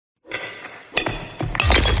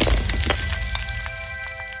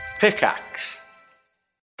Pickaxe.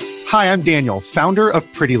 Hi, I'm Daniel, founder of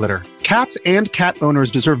Pretty Litter. Cats and cat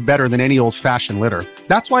owners deserve better than any old-fashioned litter.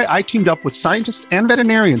 That's why I teamed up with scientists and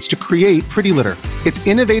veterinarians to create Pretty Litter. Its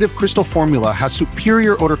innovative crystal formula has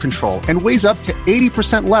superior odor control and weighs up to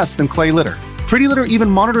 80% less than clay litter. Pretty Litter even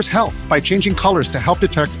monitors health by changing colors to help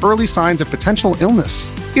detect early signs of potential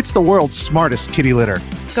illness. It's the world's smartest kitty litter.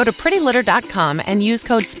 Go to prettylitter.com and use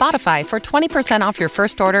code SPOTIFY for 20% off your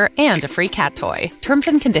first order and a free cat toy. Terms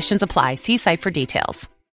and conditions apply. See site for details.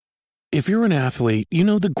 If you're an athlete, you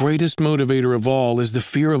know the greatest motivator of all is the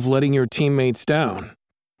fear of letting your teammates down.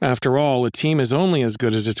 After all, a team is only as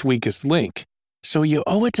good as its weakest link. So you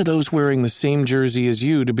owe it to those wearing the same jersey as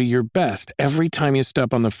you to be your best every time you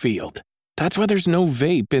step on the field. That's why there's no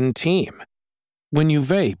vape in team. When you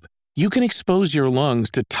vape, you can expose your lungs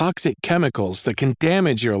to toxic chemicals that can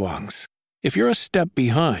damage your lungs. If you're a step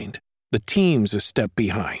behind, the team's a step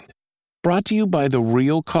behind. Brought to you by The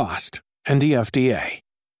Real Cost and the FDA.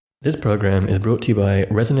 This program is brought to you by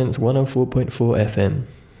Resonance 104.4 FM.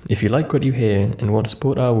 If you like what you hear and want to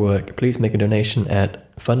support our work, please make a donation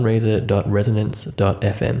at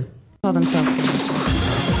fundraiser.resonance.fm. Call themselves.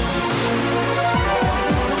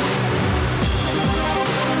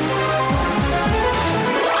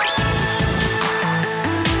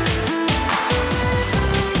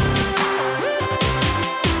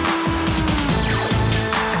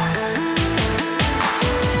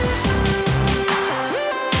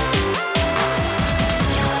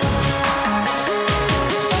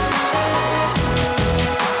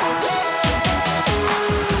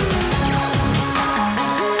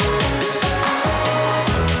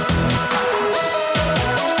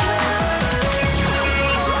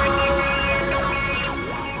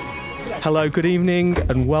 Hello, good evening,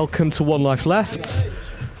 and welcome to One Life Left.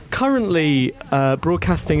 Currently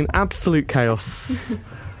broadcasting in absolute chaos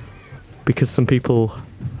because some people are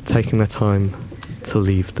taking their time to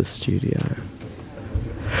leave the studio.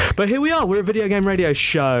 But here we are, we're a video game radio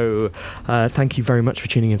show. Thank you very much for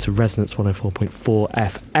tuning into Resonance 104.4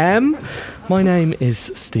 FM. My name is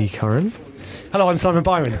Steve Curran. Hello, I'm Simon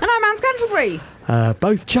Byron. And I'm Anne Scantlebury.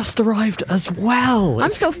 Both just arrived as well. I'm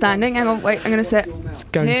still standing. Hang on, wait, I'm going to sit. It's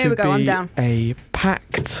going Here to we go, I'm be down. a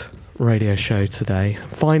packed radio show today.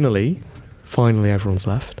 Finally everyone's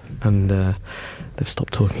left and they've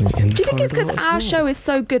stopped talking in the Do you think it's because corridor as our well. show is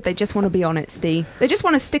so good they just want to be on it, Steve? They just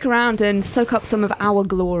want to stick around and soak up some of our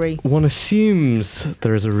glory. One assumes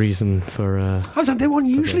there is a reason for... They were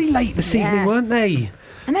unusually late this evening, weren't they?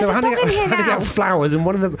 And there's They were a dog in here handing now. out flowers, and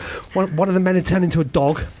one of the men had turned into a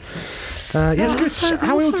dog. Yes, good.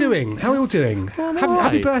 How are we all doing?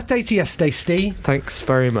 Happy birthday to yesterday, Steve. Thanks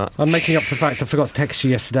very much. I'm making up for the fact I forgot to text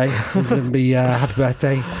you yesterday. It was going to be happy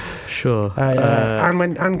birthday. Sure.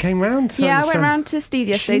 Anne came round. Yeah, I went round to Steve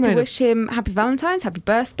yesterday to made wish him happy Valentine's, happy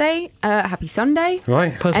birthday, happy Sunday.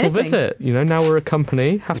 Right. Personal Anything. visit. You know, now we're a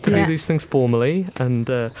company, have to do these things formally, and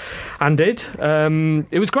did.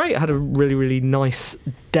 It was great. I had a really, really nice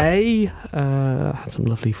day. Had some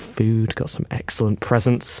lovely food, got some excellent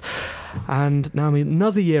presents, and now I'm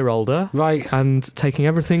another year older. Right. And taking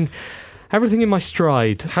everything in my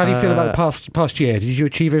stride. How do you feel about the past year? Did you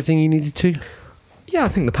achieve everything you needed to? Yeah, I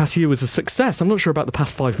think the past year was a success. I'm not sure about the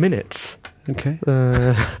past 5 minutes. Okay.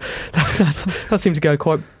 That seemed to go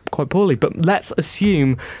quite poorly, but let's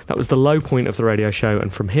assume that was the low point of the radio show,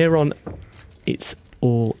 and from here on, it's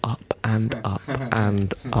all up and up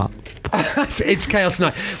and up. It's chaos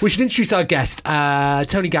tonight. We should introduce our guest,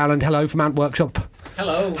 Tony Gowland. Hello from Ant Workshop.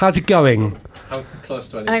 Hello. How's it going? How close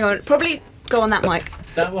do I need Hang on, probably go on that mic.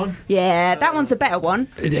 That one? Yeah, that one's a better one.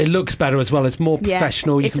 It looks better as well. It's more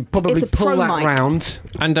professional. You can probably it's a pull pro that mic. round.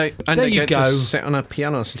 And I you get go. to sit on a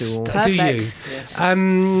piano stool. Perfect. Do you? Yes.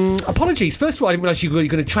 Apologies. First of all, I didn't realise you were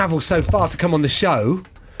going to travel so far to come on the show.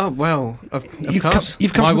 Oh, well, of course.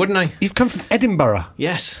 You've come Why from, wouldn't I? You've come from Edinburgh.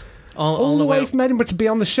 Yes. All the way from Edinburgh to be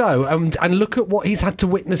on the show, and look at what he's had to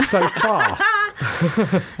witness so far.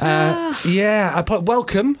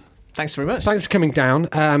 Welcome. Thanks very much. Thanks for coming down.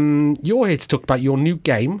 You're here to talk about your new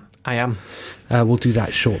game. I am. We'll do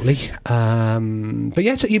that shortly. But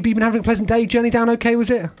yeah, so you've been having a pleasant day. Journey down okay, was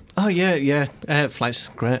it? Oh, yeah. Flight's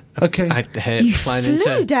great. Okay. I hate You flying flew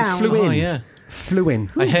into... down? Flew in. Oh, yeah. Flew in.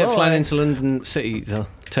 I hate boy. flying into London City, though.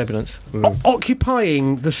 Turbulence.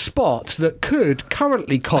 Occupying the spot that could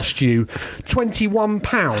currently cost you £21.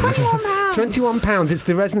 £21. It's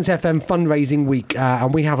the Resonance FM fundraising week,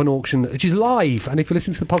 and we have an auction which is live. And if you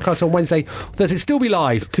listen to the podcast on Wednesday, does it still be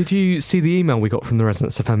live? Did you see the email we got from the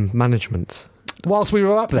Resonance FM management? Whilst we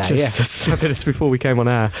were up there, just minutes before we came on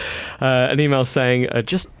air, an email saying,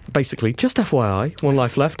 just FYI, One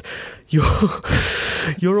Life Left,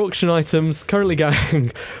 your auction items currently going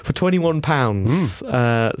for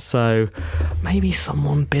 £21. So maybe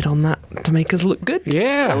someone bid on that to make us look good.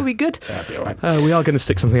 Yeah. That would be good. That'd be all right. We are going to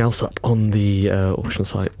stick something else up on the auction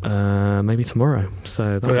site maybe tomorrow.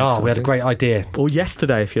 So We had a great idea. Or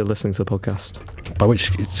yesterday if you're listening to the podcast. By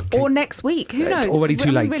which it's... Or next week, who knows? It's already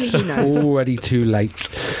too late. Really, who knows? Already too late.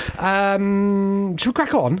 Should we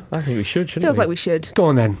crack on? I think we should, shouldn't Feels we? like we should. Go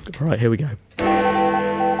on then. All right, here we go.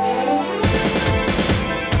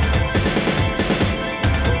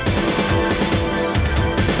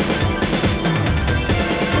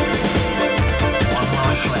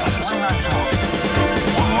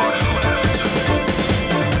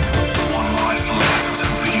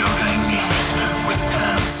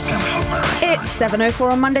 It's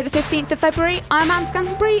 7:04 on Monday the 15th of February. I'm Anne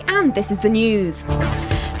Scantlebury and this is the news.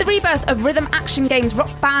 The rebirth of rhythm action games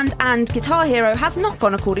Rock Band and Guitar Hero has not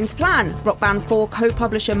gone according to plan. Rock Band 4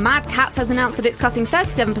 co-publisher Mad Catz has announced that it's cutting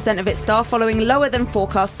 37% of its staff following lower than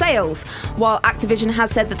forecast sales, while Activision has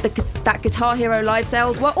said that Guitar Hero live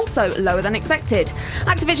sales were also lower than expected.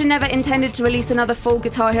 Activision never intended to release another full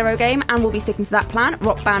Guitar Hero game and will be sticking to that plan.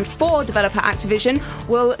 Rock Band 4 developer Activision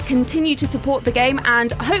will continue to support the game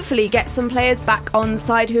and hopefully get some players back on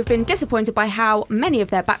side who have been disappointed by how many of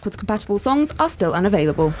their backwards compatible songs are still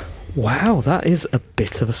unavailable. Wow, that is a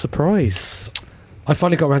bit of a surprise. I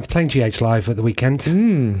finally got around to playing GH Live at the weekend.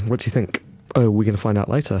 What do you think? Oh, we're going to find out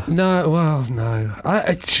later. No.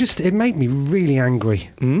 It made me really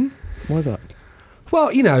angry. Why is that?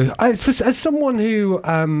 Well, you know, as someone who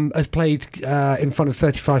has played in front of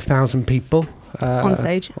 35,000 people on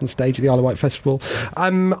stage at the Isle of Wight Festival,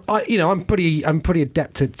 I'm pretty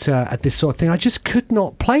adept at this sort of thing. I just could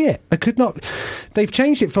not play it. I could not. They've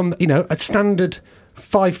changed it from a standard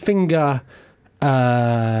 5-finger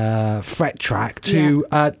fret track to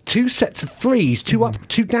 2 sets of 3s, 2 up,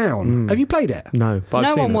 2 down. Have you played it? No, but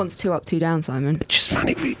no one wants 2 up, 2 down, Simon. I just found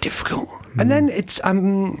it really difficult. And then it's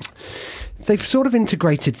they've sort of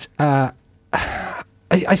integrated. I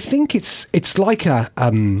think it's like a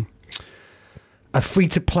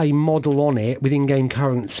free-to-play model on it with in-game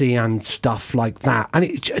currency and stuff like that. And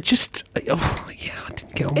it just... I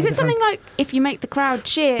didn't get on with it. Is it something like, if you make the crowd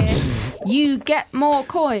cheer, you get more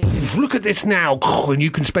coins? Look at this now, and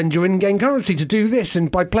you can spend your in-game currency to do this,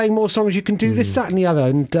 and by playing more songs you can do this, that and the other,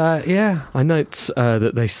 and I note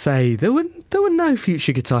that they say there were no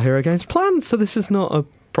future Guitar Hero games planned, so this is not a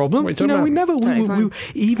problem. We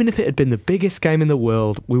even if it had been the biggest game in the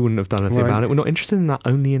world, we wouldn't have done anything about it. We're not interested in that,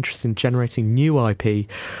 only interested in generating new IP,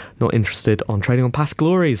 not interested on trading on past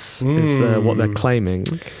glories, is what they're claiming.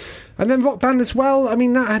 And then Rock Band as well, I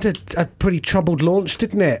mean, that had a pretty troubled launch,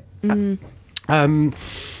 didn't it? It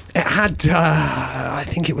had, I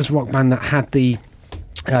think it was Rock Band that had the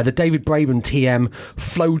David Braben TM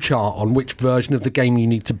flowchart on which version of the game you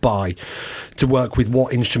need to buy to work with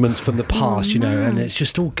what instruments from the past, and it's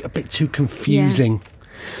just all a bit too confusing.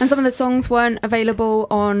 Yeah. And some of the songs weren't available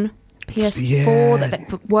on PS4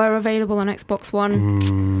 that were available on Xbox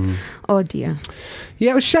One. Oh dear.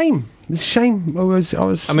 Yeah, it was a shame. It's a shame.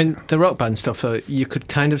 I mean, the Rock Band stuff, though, you could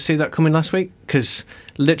kind of see that coming last week, because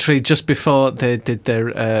literally just before they did their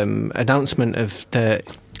announcement of their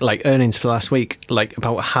earnings for last week,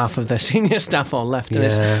 about half of their senior staff all left.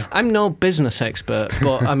 And I'm no business expert,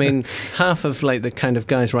 but I mean, half of the kind of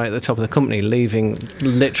guys right at the top of the company leaving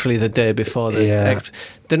literally the day before they're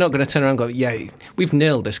not going to turn around and go, yeah, we've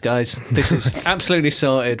nailed this, guys. This is absolutely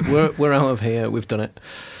sorted. We're out of here. We've done it.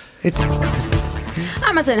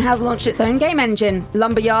 Amazon has launched its own game engine.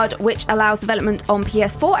 Lumberyard, which allows development on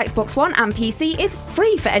PS4, Xbox One and PC, is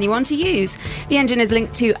free for anyone to use. The engine is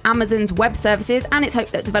linked to Amazon's web services, and it's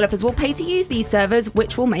hoped that developers will pay to use these servers,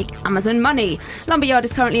 which will make Amazon money. Lumberyard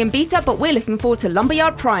is currently in beta, but we're looking forward to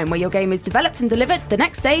Lumberyard Prime, where your game is developed and delivered the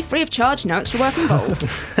next day, free of charge, no extra work involved.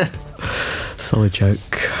 Solid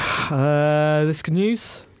joke. This good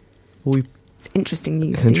news? It's interesting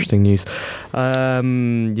news. It's interesting news.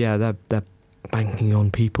 They're banking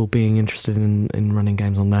on people being interested in running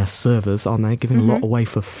games on their servers, aren't they? Giving a lot away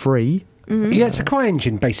for free. Yeah, it's a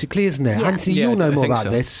CryEngine, basically, isn't it? Yeah. Anthony, you'll know more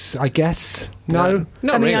about this, I guess. No?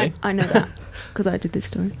 Not really. I know that, because I did this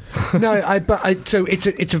story. So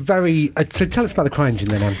it's a very... so tell us about the CryEngine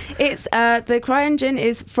then, Anne. It's, the CryEngine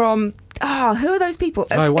is from... who are those people?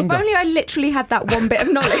 If only I literally had that one bit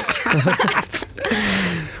of knowledge.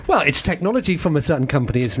 Well, it's technology from a certain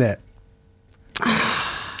company, isn't it?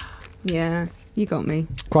 Yeah, you got me.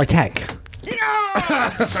 Crytek. Yeah!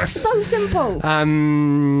 So simple.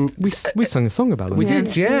 We sung a song about it. We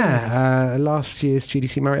did, yeah. Last year's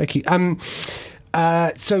GDC Karaoke.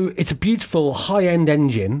 So it's a beautiful high-end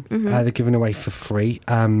engine they're giving away for free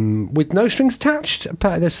with no strings attached.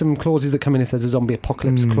 There's some clauses that come in if there's a zombie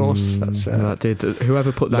apocalypse clause. That did.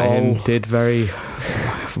 Whoever put that in did very,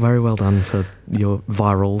 very well done for your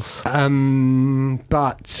virals.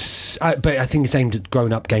 But I think it's aimed at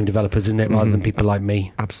grown-up game developers, isn't it, rather than people like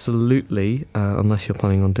me? Absolutely, unless you're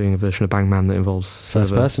planning on doing a version of Bang Man that involves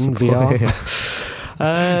first-person support.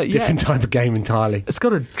 VR. Different type of game entirely. It's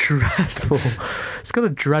got a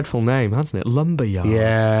dreadful name, hasn't it? Lumberyard.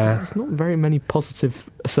 Yeah. There's not very many positive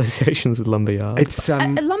associations with Lumberyard. It's a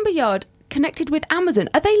lumberyard connected with Amazon.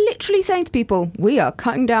 Are they literally saying to people, we are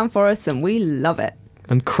cutting down forests and we love it?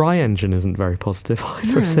 And CryEngine isn't very positive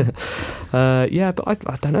either, is it? But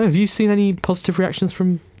I don't know. Have you seen any positive reactions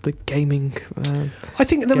from the gaming I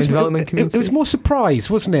think there was development community? It was more surprise,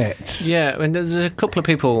 wasn't it? Yeah, and there's a couple of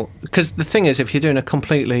people... Because the thing is, if you're doing a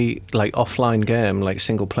completely offline game, like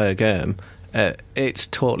single-player game, it's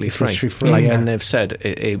totally free. And they've said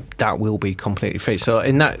that will be completely free. So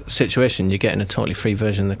in that situation, you're getting a totally free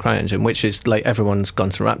version of the CryEngine, which is Everyone's Gone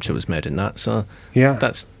to Rapture was made in that. So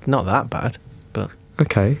that's not that bad, but...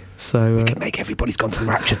 Okay, so... we can make Everybody's Gone to the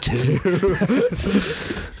Rapture too.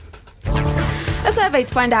 A survey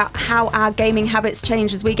to find out how our gaming habits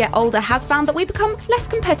change as we get older has found that we become less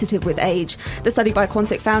competitive with age. The study by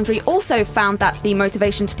Quantic Foundry also found that the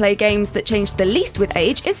motivation to play games that change the least with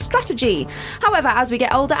age is strategy. However, as we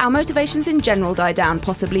get older, our motivations in general die down,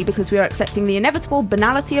 possibly because we are accepting the inevitable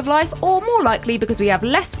banality of life, or more likely because we have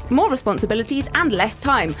more responsibilities and less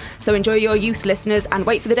time. So enjoy your youth, listeners, and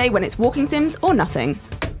wait for the day when it's walking sims or nothing.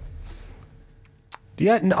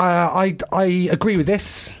 Yeah, I agree with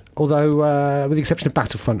this. Although, with the exception of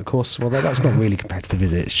Battlefront, of course, well, that's not really competitive,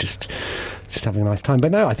 is it? It's just having a nice time.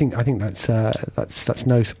 But no, I think that's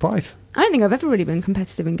no surprise. I don't think I've ever really been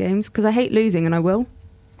competitive in games because I hate losing, and I will.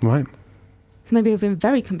 Right. So maybe I've been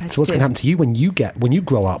very competitive. So what's going to happen to you when you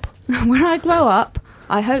grow up? When I grow up,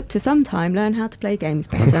 I hope to sometime learn how to play games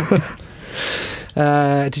better.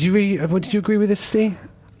 Did you agree with this, Steve?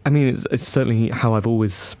 I mean, it's certainly how I've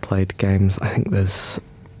always played games. I think there's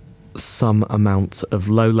some amount of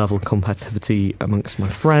low-level competitivity amongst my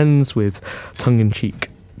friends with tongue-in-cheek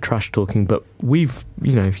trash talking, but we've,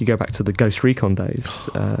 if you go back to the Ghost Recon days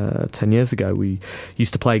 10 years ago, we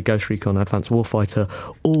used to play Ghost Recon Advanced Warfighter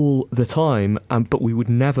all the time, but we would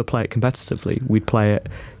never play it competitively. We'd play it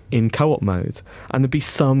in co-op mode, and there'd be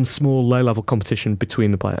some small low-level competition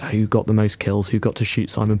between the players, who got the most kills, who got to shoot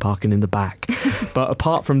Simon Parkin in the back. But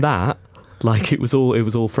apart from that, it was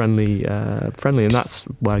all friendly, and that's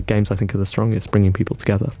where games I think are the strongest, bringing people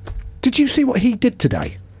together. Did you see what he did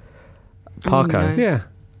today? Parko? Oh, no. Yeah.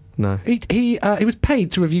 No. He was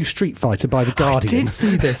paid to review Street Fighter by The Guardian. I did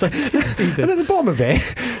see this. And at the bottom of it,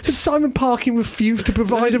 Simon Parkin refused to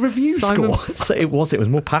provide a review score. So it was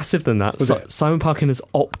more passive than that. Simon Parkin has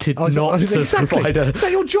opted not to provide a... Is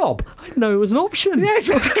that your job? I didn't know it was an option.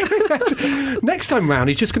 Yeah, next time round,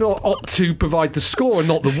 he's just going to opt to provide the score and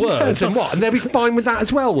not the words. And what? And they'll be fine with that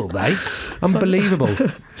as well, will they? Unbelievable.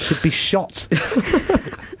 Should be shot.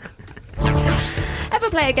 Ever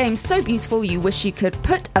play a game so beautiful you wish you could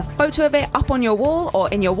put a photo of it up on your wall or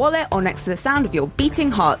in your wallet or next to the sound of your beating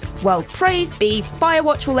heart? Well, praise be,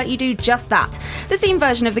 Firewatch will let you do just that. The Steam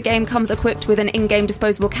version of the game comes equipped with an in-game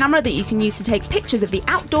disposable camera that you can use to take pictures of the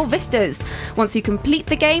outdoor vistas. Once you complete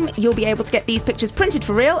the game, you'll be able to get these pictures printed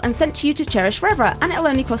for real and sent to you to cherish forever, and it'll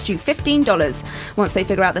only cost you $15. Once they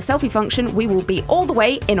figure out the selfie function, we will be all the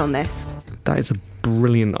way in on this. That is a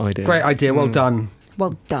brilliant idea. Great idea, well done.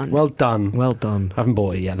 Well done. Well done. Well done. I haven't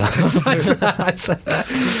bought it yet.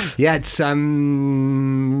 Yeah, it's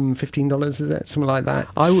 $15, is it? Something like that.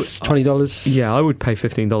 $20. Yeah, I would pay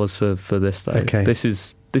 $15 for this though. Okay.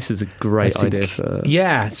 This is a great idea for.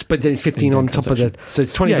 Yeah, but then it's 15 on top of the. So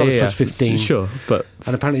it's $20 plus 15. Sure, but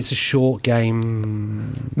and apparently it's a short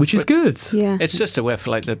game, which is good. Yeah, it's just a way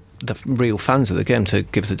for the real fans of the game to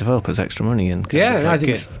give the developers extra money and I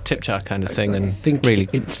think it's tip jar kind of thing, and think really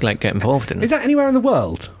get involved in it. Is that anywhere in the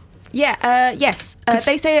world? Yeah, yes.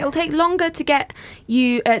 They say it'll take longer to get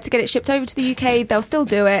it shipped over to the UK. They'll still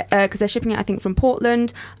do it because they're shipping it, I think, from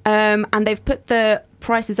Portland, and they've put the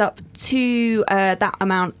prices up to that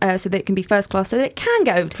amount so that it can be first class, so that it can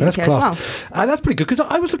get over to the UK as well. That's pretty good, because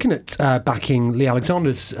I was looking at backing Lee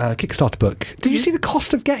Alexander's Kickstarter book. Did you see the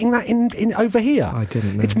cost of getting that in over here? I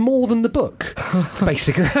didn't know. It's more than the book,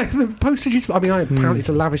 basically. The postage is, apparently it's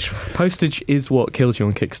a lavish... Postage is what kills you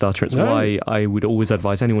on Kickstarter. It's why I would always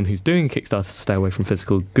advise anyone who's doing a Kickstarter to stay away from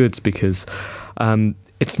physical goods, because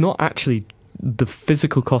it's not actually the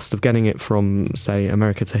physical cost of getting it from, say,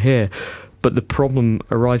 America to here, but the problem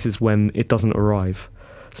arises when it doesn't arrive.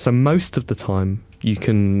 So most of the time you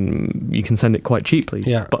can send it quite cheaply,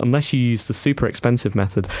 but unless you use the super expensive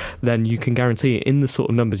method, then you can guarantee in the sort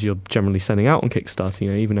of numbers you're generally sending out on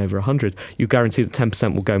Kickstarter, even over 100, you guarantee that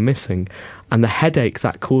 10% will go missing, and the headache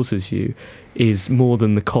that causes you is more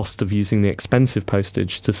than the cost of using the expensive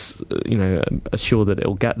postage to assure that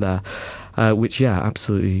it'll get there, which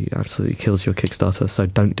absolutely kills your Kickstarter. So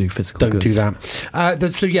don't do physical goods. Do that.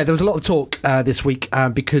 There was a lot of talk this week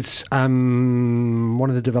because one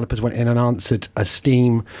of the developers went in and answered a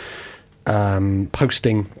Steam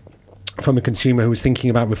posting from a consumer who was thinking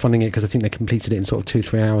about refunding it because I think they completed it in sort of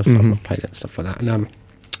 2-3 hours. I've not played it and stuff like that. And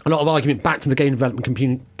a lot of argument back from the game development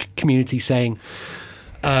community saying,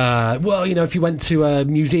 if you went to a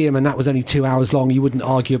museum and that was only 2 hours long, you wouldn't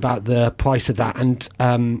argue about the price of that. And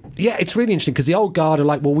it's really interesting because the old guard are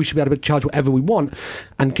like, well, we should be able to charge whatever we want,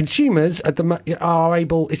 and consumers are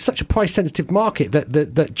able. It's such a price sensitive market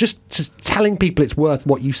that just telling people it's worth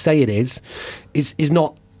what you say it is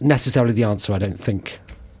not necessarily the answer, I don't think.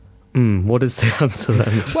 What is the answer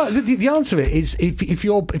then? Well, the answer is if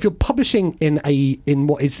you're publishing in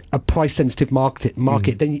what is a price sensitive market,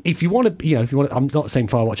 then if you want to, I'm not saying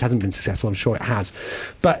Firewatch hasn't been successful. I'm sure it has,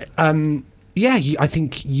 but I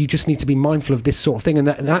think you just need to be mindful of this sort of thing, and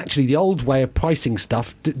actually the old way of pricing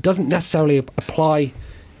stuff doesn't necessarily apply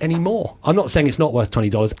anymore. I'm not saying it's not worth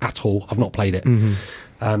 $20 at all. I've not played it.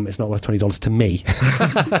 It's not worth $20 to me.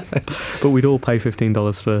 But we'd all pay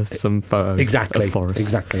 $15 for some photos of Forest.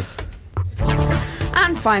 Exactly.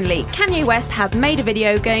 And finally, Kanye West has made a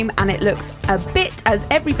video game and it looks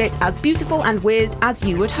every bit as beautiful and weird as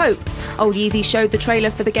you would hope. Old Yeezy showed the trailer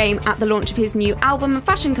for the game at the launch of his new album and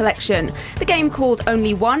fashion collection. The game, called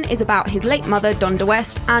Only One, is about his late mother, Donda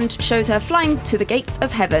West, and shows her flying to the gates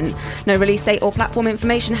of heaven. No release date or platform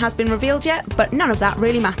information has been revealed yet, but none of that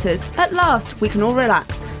really matters. At last, we can all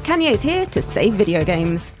relax. Kanye is here to save video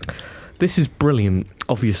games. This is brilliant,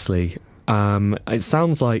 obviously. It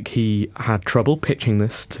sounds like he had trouble pitching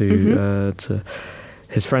this to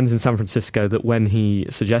his friends in San Francisco, that when he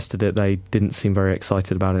suggested it, they didn't seem very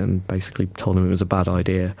excited about it and basically told him it was a bad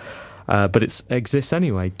idea. But it exists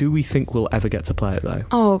anyway. Do we think we'll ever get to play it, though?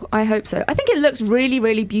 Oh, I hope so. I think it looks really,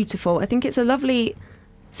 really beautiful. I think it's a lovely,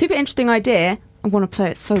 super interesting idea. I want to play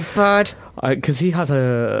it so bad. Because he has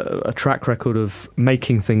a track record of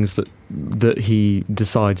making things that he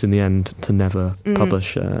decides in the end to never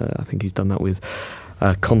publish. I think he's done that with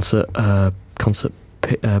concert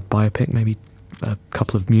biopic, maybe a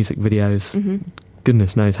couple of music videos.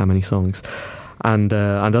 Goodness knows how many songs, and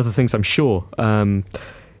other things. I'm sure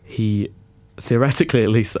he theoretically at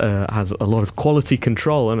least has a lot of quality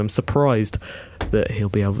control, and I'm surprised that he'll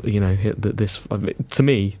be able, that this, to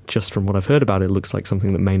me, just from what I've heard about it, looks like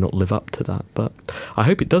something that may not live up to that. But I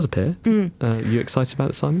hope it does appear. You excited about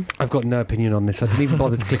it, Simon? I've got no opinion on this. I didn't even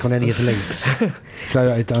bother to click on any of the links.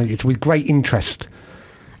 So it's with great interest.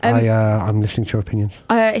 I'm listening to your opinions.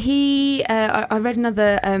 I read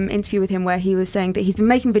another interview with him where he was saying that he's been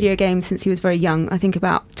making video games since he was very young, I think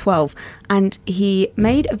about 12, and he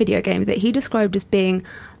made a video game that he described as being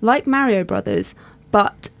like Mario Brothers,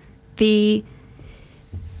 but the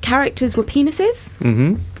characters were penises.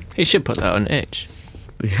 He should put that on Itch.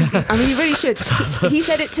 I mean, he really should. He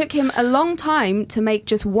said it took him a long time to make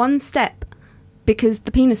just one step because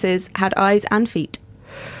the penises had eyes and feet.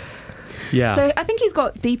 Yeah. So I think he's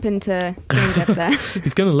got deep into game dev there.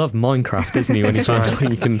 He's going to love Minecraft, isn't he, when he finds out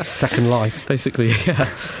you can... Second Life. Basically,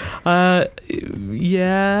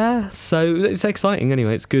 yeah. So it's exciting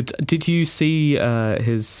anyway, it's good. Did you see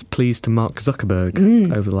his pleas to Mark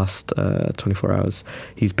Zuckerberg over the last 24 hours?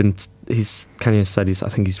 Kanye said I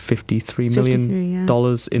think he's $53 million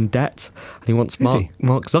in debt, and he wants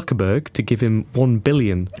Mark Zuckerberg to give him $1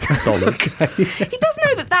 billion. He does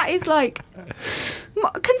know that is like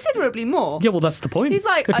considerably more. Yeah, well, that's the point. He's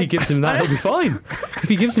like, if he gives him that, he'll be fine. If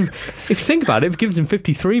you think about it, if he gives him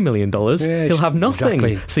 $53 million, he'll have nothing.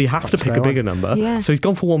 Exactly. So you have to pick a bigger number. Yeah. So he's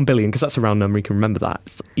gone for $1 billion because that's a round number. You can remember that.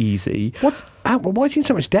 It's easy. Why is he in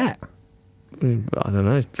so much debt? I don't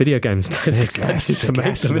know. Video games is expensive to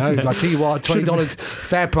make them, isn't it? I tell you what, $20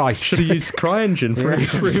 fair price. Should have used CryEngine for it.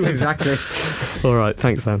 Exactly. All right,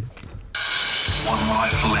 thanks, Dan. One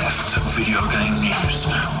Life Left video game news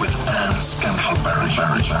with Anne Scantlebury.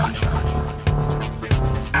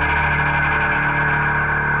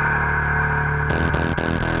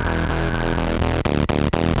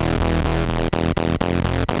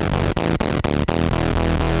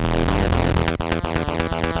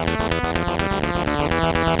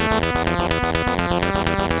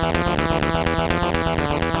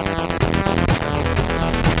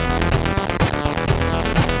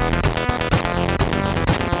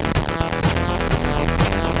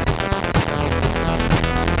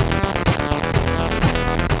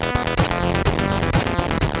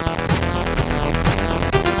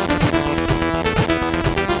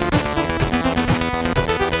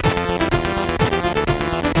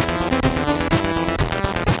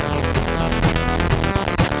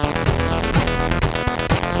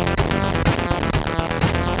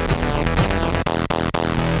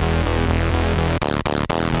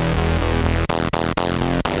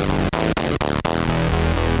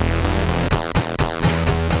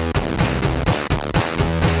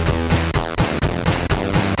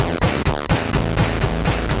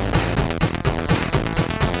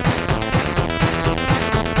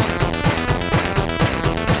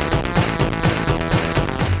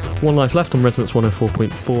 One Life Left on Resonance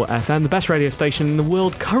 104.4 FM, the best radio station in the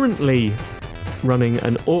world, currently running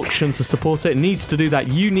an auction to support it. It needs to do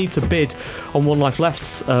that. You need to bid on One Life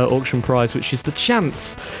Left's auction prize, which is the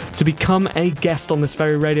chance to become a guest on this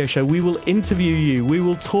very radio show. We will interview you. We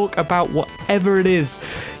will talk about whatever it is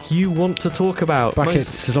you want to talk about.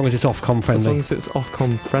 Brackets, as long as it's Ofcom friendly. As long as it's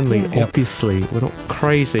Ofcom friendly, obviously. We're not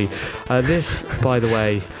crazy. This, by the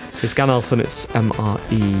way, is Ganalf and it's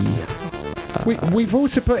MRE. We've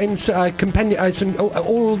also put in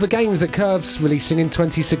all the games that Curve's releasing in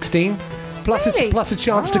 2016. Plus a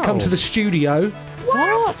chance to come to the studio.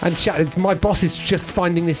 What? And my boss is just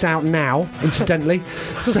finding this out now, incidentally.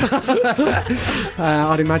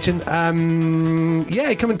 I'd imagine. Come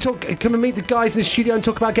and meet the guys in the studio and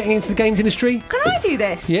talk about getting into the games industry. Can I do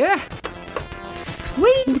this? Yeah.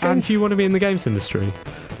 Sweet. And do you want to be in the games industry?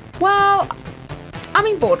 Well, I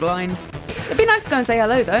mean, borderline. It'd be nice to go and say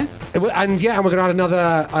hello, though. And we're going to add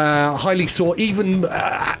another as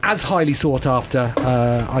highly sought after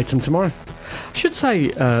item tomorrow. I should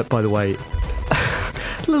say, by the way,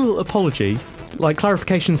 a little apology, like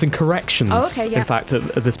clarifications and corrections. Oh, okay, yeah. In fact, at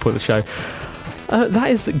this point of the show, that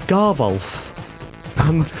is Garvolf.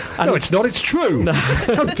 And no, it's not. It's true. No.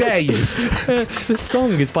 How dare you? This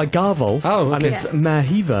song is by Garvolf, and it's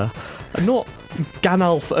Merhiva, not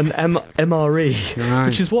Ganalf and MRE, right.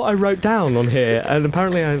 Which is what I wrote down on here, and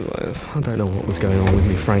apparently I don't know what was going on with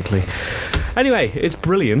me, frankly. Anyway, it's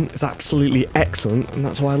brilliant, it's absolutely excellent, and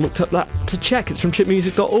that's why I looked up that to check. It's from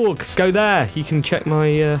chipmusic.org. Go there, you can check my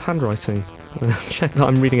handwriting. Check that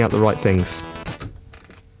I'm reading out the right things.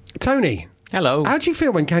 Tony. Hello. How do you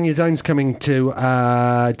feel when Kanye Zone's coming to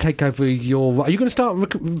take over your... Are you going to start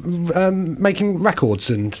making records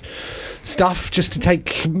and stuff just to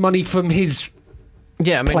take money from his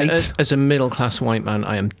Yeah, I mean, plate? as a middle-class white man,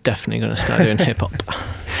 I am definitely going to start doing hip-hop.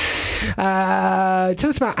 Tell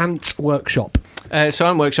us about Ant Workshop. So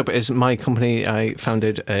Ant Workshop is my company I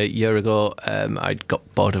founded a year ago. I got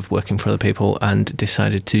bored of working for other people and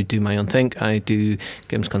decided to do my own thing. I do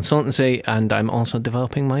games consultancy, and I'm also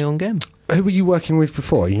developing my own game. Who were you working with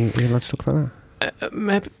before? Are you allowed to talk about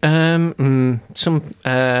that?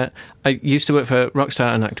 I used to work for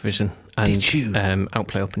Rockstar and Activision. And, Did you?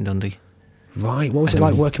 Outplay up in Dundee. Right, what was it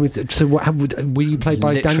like working with... So were you played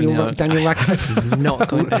by Daniel Radcliffe? Not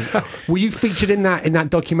going to... Were you featured in that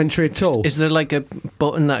documentary at all? Is there like a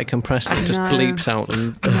button that I can press that just bleeps out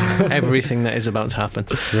and everything that is about to happen?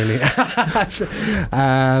 Really?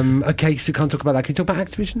 Okay, so you can't talk about that. Can you talk about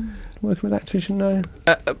Activision? Working with Activision? No?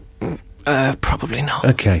 Probably not.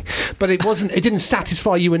 Okay. But it didn't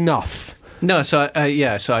satisfy you enough? No, so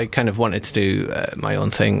I kind of wanted to do my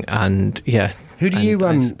own thing, and yeah. Who do you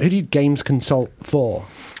games consult for?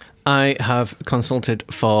 I have consulted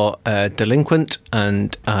for Delinquent,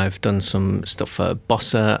 and I've done some stuff for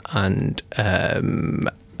Bossa and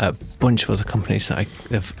a bunch of other companies that I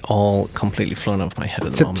have all completely flown off my head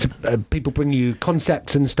at the moment. So people bring you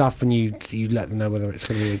concepts and stuff, and you let them know whether it's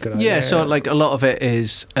going to be a good idea. Yeah, so like a lot of it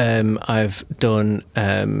is I've done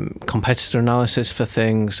competitor analysis for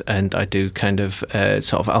things, and I do kind of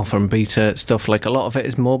sort of alpha and beta stuff. Like a lot of it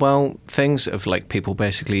is mobile things of like people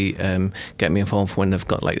basically get me involved when they've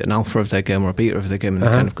got like an alpha of their game or a beta of their game, and they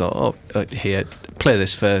kind of go, here, play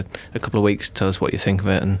this for a couple of weeks, tell us what you think of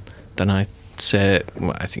it, and then I say,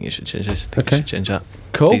 well, I think you should change this. You should change that.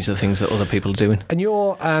 Cool. These are the things that other people are doing. And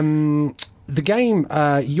your game's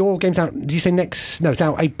out. Did you say next? No, it's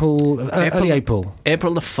out early April.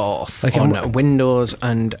 April the 4th on Windows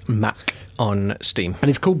and Mac on Steam. And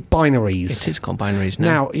it's called Binaries. It is called Binaries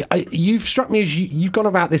now. Now, you've struck me as you've gone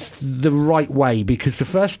about this the right way, because the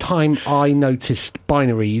first time I noticed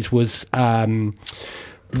Binaries was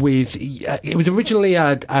it was originally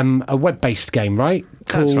a web-based game, right?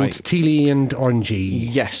 That's right. Called Teely and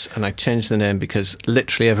Orangey. Yes, and I changed the name because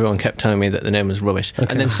literally everyone kept telling me that the name was rubbish. Okay.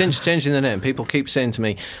 And then since changing the name, people keep saying to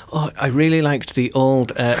me, oh, I really liked the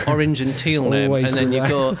old Orange and Teal name. And then you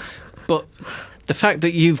go, but the fact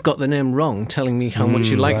that you've got the name wrong, telling me how much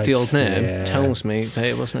you liked the old name, tells me that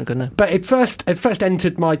it wasn't a good name. But it first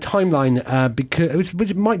entered my timeline because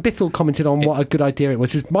was it Mike Bithell commented on what a good idea it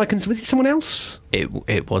was. Was it someone else?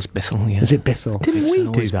 It was Bithell, yeah. Was it Bithell? Didn't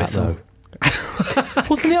we do that, though?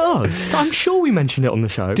 Wasn't it us? I'm sure we mentioned it on the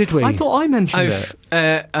show. Did we? I thought I mentioned it.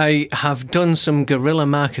 I have done some guerrilla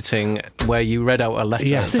marketing where you read out a letter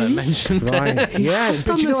that mentioned right. Yeah,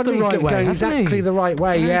 but you know what I mean? Going exactly the right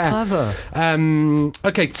way. Yeah, clever.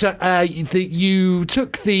 Okay, so you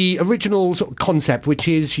took the original sort of concept, which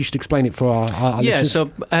is, you should explain it for our listeners. So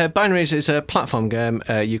Binaries is a platform game.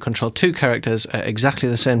 You control two characters at exactly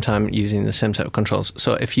the same time using the same set of controls.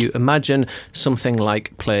 So if you imagine something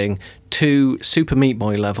like playing two Super Meat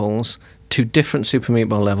Boy levels, 2 different Super Meat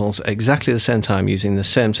Boy levels at exactly the same time using the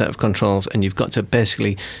same set of controls, and you've got to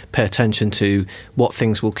basically pay attention to what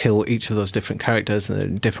things will kill each of those different characters and they're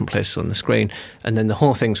in different places on the screen. And then the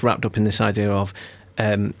whole thing's wrapped up in this idea of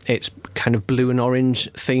it's kind of blue and orange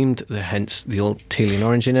themed, hence the old teal and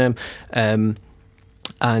orangey name.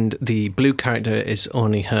 And the blue character is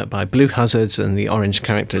only hurt by blue hazards, and the orange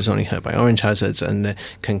character is only hurt by orange hazards, and they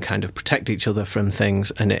can kind of protect each other from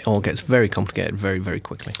things, and it all gets very complicated very, very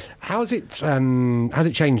quickly. How's it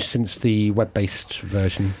changed since the web-based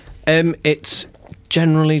version? It's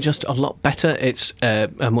generally just a lot better. It's a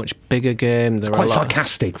much bigger game. It's quite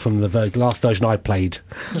sarcastic from the last version I played.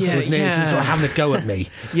 Yeah, wasn't it? yeah. It's sort of having a go at me.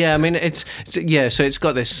 Yeah, I mean, so it's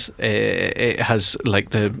got this. It has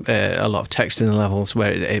like a lot of text in the levels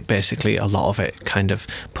where it basically a lot of it kind of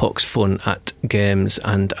pokes fun at games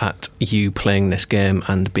and at you playing this game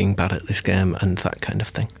and being bad at this game and that kind of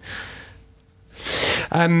thing.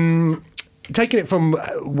 Taking it from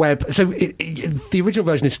web, so the original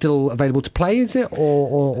version is still available to play, is it,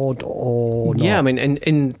 or not? Yeah, I mean,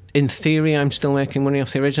 in theory, I'm still making money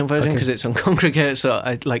off the original version because it's on Kongregate. So,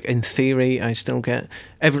 in theory, I still get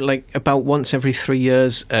about once every 3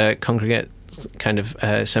 years, Kongregate kind of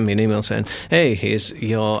send me an email saying, hey, here's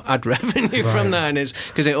your ad revenue from that, and it's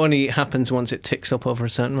because it only happens once it ticks up over a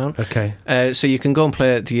certain amount. So you can go and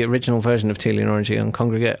play the original version of Teal and Orangey on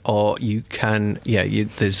Kongregate, or you can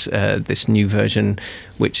there's this new version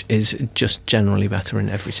which is just generally better in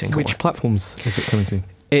every single Which way. platforms is it coming to?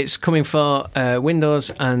 It's coming for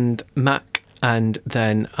Windows and Mac, and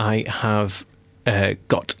then I have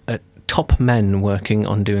got top men working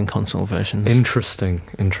on doing console versions. Interesting.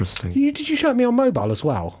 Did you show it me on mobile as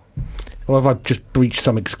well? Or have I just breached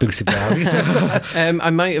some exclusive now? I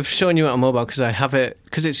might have shown you it on mobile because I have it,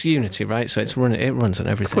 because it's Unity, right? So it runs on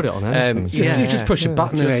everything. Put it on everything. You just push a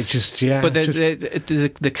button and it just. But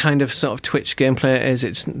the kind of sort of Twitch gameplay is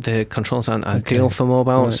the controls aren't ideal for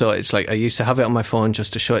mobile. Right. So it's like I used to have it on my phone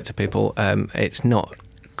just to show it to people. It's not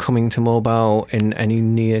coming to mobile in any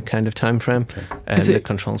near kind of time frame. The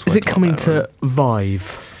controls is it coming to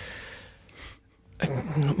Vive?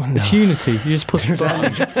 No. It's Unity. You just put it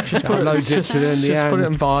on. Just put it on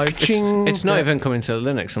Vive. It's not even coming to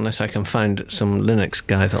Linux unless I can find some Linux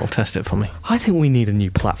guy that'll test it for me. I think we need a new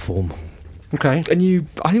platform. Okay.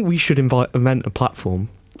 I think we should invent a platform.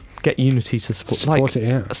 Get Unity to support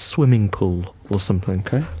a swimming pool or something.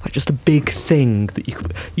 Okay. Like just a big thing that you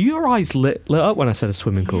could. Your eyes lit up when I said a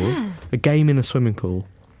swimming pool. Yeah. A game in a swimming pool.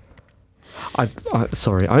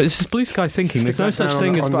 Sorry, this is blue sky thinking. There's no such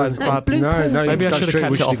thing as bad. No, maybe I should have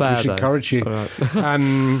kept it off air. We should encourage you.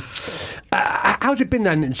 How's it been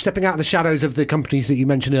then, stepping out of the shadows of the companies that you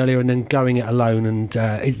mentioned earlier and then going it alone and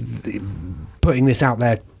putting this out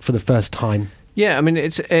there for the first time? Yeah, I mean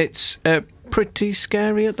it's pretty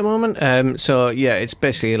scary at the moment. It's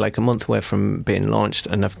basically like a month away from being launched,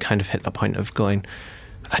 and I've kind of hit the point of going,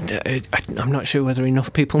 I'm not sure whether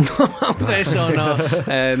enough people know about this or not.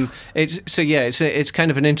 It's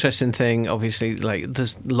kind of an interesting thing. Obviously, like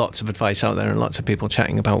there's lots of advice out there and lots of people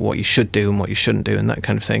chatting about what you should do and what you shouldn't do and that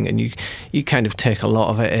kind of thing. And you kind of take a lot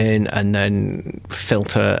of it in and then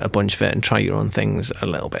filter a bunch of it and try your own things a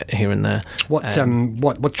little bit here and there. What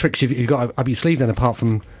tricks have you got up your sleeve then, apart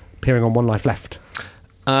from appearing on One Life Left?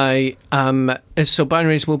 So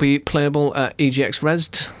Binaries will be playable at EGX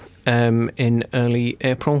Rezzed in early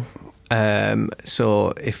April.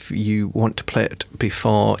 So if you want to play it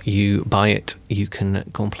before you buy it, you can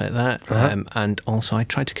go and play that. And also I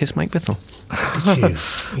tried to kiss Mike Bithell. Did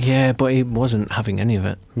you? Yeah, but he wasn't having any of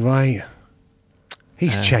it. Right.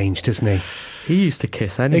 He's changed, hasn't he? He used to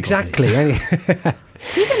kiss anybody. Exactly.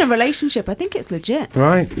 He's in a relationship. I think it's legit.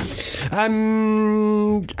 Right. How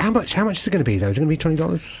much is it going to be, though? Is it going to be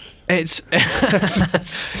 $20?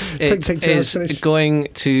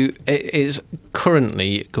 It is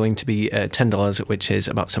currently going to be $10, which is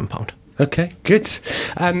about £7. Okay, good.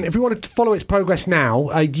 If we wanted to follow its progress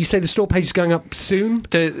now, you say the store page is going up soon?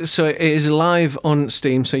 So it is live on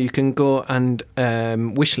Steam, so you can go and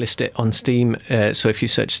wishlist it on Steam. So if you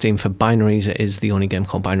search Steam for Binaries, it is the only game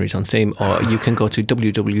called Binaries on Steam. Or you can go to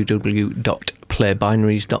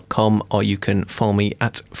www.playbinaries.com, or you can follow me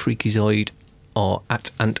at Freakyzoid or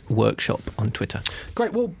at Ant Workshop on Twitter.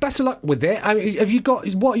 Great. Well, best of luck with it. Have you got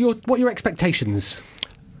what are your expectations?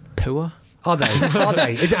 Poor. Are they? It's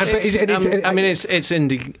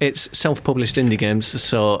indie. It's self-published indie games.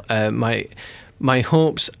 So my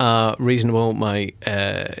hopes are reasonable. My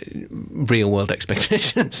real-world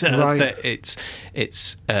expectations are that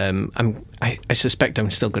I suspect I'm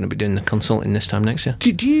still going to be doing the consulting this time next year.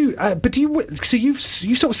 So you've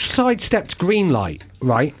sort of sidestepped Greenlight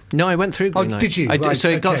Right. No, I went through green light. Did you? I did, Right, so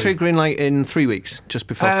it got okay. through green light in 3 weeks, just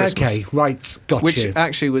before Christmas. Okay, right, got Which you.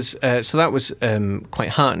 actually was, so that was quite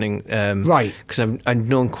heartening. Right. Because I've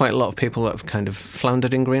known quite a lot of people that have kind of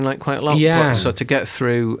floundered in green light quite a lot. Yeah. But, so to get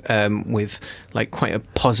through with like quite a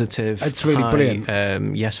positive, It's really high,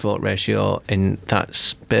 brilliant. yes vote ratio in that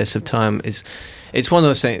space of time it's one of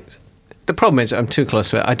those things. The problem is I'm too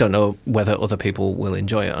close to it. I don't know whether other people will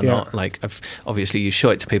enjoy it or not. Like, obviously you show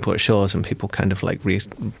it to people at shows and people kind of like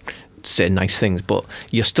say nice things, but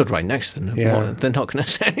you're stood right next to them. Yeah. They're not going to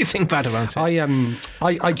say anything bad about it.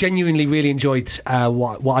 I genuinely really enjoyed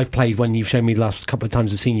what I've played when you've shown me the last couple of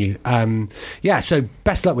times I've seen you. So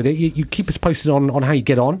best luck with it. You keep us posted on how you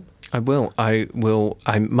get on. I will. I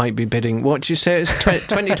might be bidding. What did you say? It's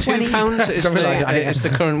 £22 is the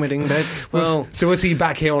current bidding bid. Well, so we'll see you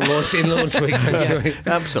back here on launch week. Yeah,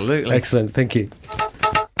 absolutely. Excellent. Thank you.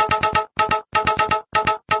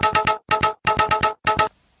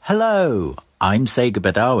 Hello, I'm Sega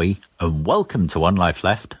Badawi, and welcome to One Life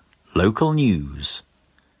Left Local News.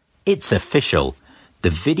 It's official. The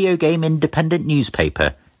Video Game Independent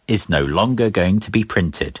newspaper is no longer going to be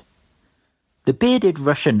printed. The bearded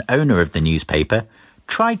Russian owner of the newspaper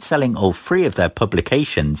tried selling all 3 of their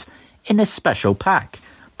publications in a special pack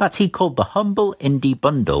that he called the Humble Indie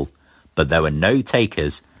Bundle, but there were no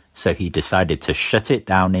takers, so he decided to shut it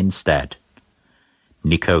down instead.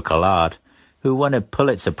 Nico Collard, who won a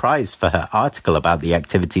Pulitzer Prize for her article about the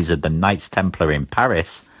activities of the Knights Templar in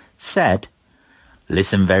Paris, said,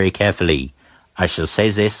 "Listen very carefully. I shall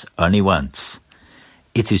say this only once.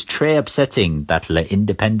 It is très upsetting that Le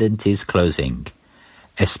Independent is closing,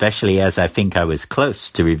 especially as I think I was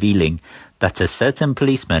close to revealing that a certain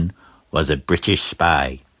policeman was a British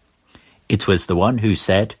spy. It was the one who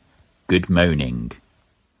said, 'Good morning.'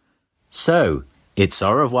 So, it's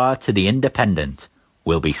au revoir to the Independent.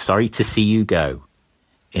 We'll be sorry to see you go.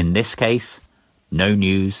 In this case, no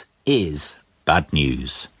news is bad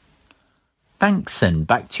news. Thanks, and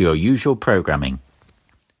back to your usual programming."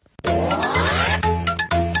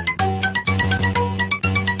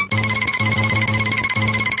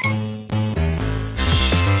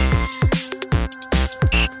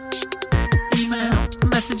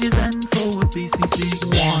 Messages and forward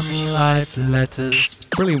BCC One Life Letters.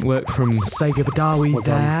 Brilliant work from Sega Badawi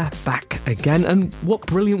there, back again. And what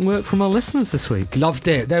brilliant work from our listeners this week. Loved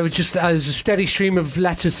it. There was just a steady stream of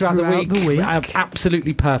letters throughout the week.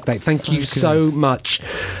 Absolutely perfect. Thank you so much.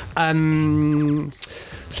 Matt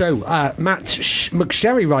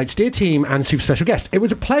McSherry writes, "Dear team and super special guest, it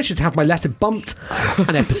was a pleasure to have my letter bumped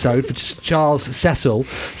an episode for Charles Cecil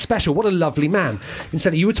special. What a lovely man."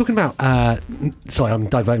 Instead, you were talking about sorry, I'm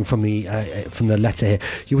diverting from the letter here.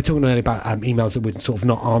 You were talking earlier about emails that would sort of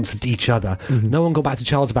not answer each other. Mm-hmm. No one got back to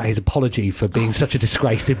Charles about his apology for being such a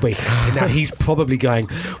disgrace, did we? And now he's probably going,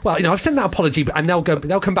 well, I've sent that apology, and they'll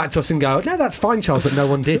come back to us and go, "No, that's fine, Charles," but no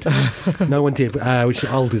one did. No one did.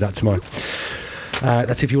 I'll do that tomorrow.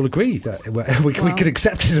 That's if you all agree that we could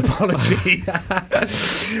accept his apology.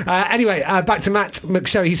 Anyway, back to Matt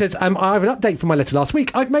McSherry. He says, I have an update from my letter last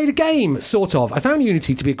week. I've made a game, sort of. I found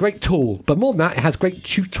Unity to be a great tool, but more than that, it has great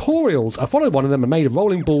tutorials. I followed one of them and made a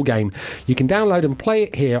rolling ball game. You can download and play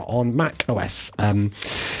it here on Mac OS.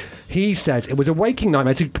 He says, "It was a waking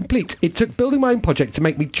nightmare to complete. It took building my own project to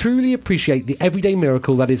make me truly appreciate the everyday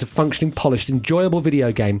miracle that is a functioning, polished, enjoyable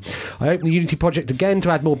video game. I opened the Unity project again to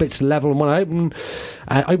add more bits to the level, and when I opened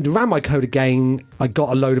and ran my code again, I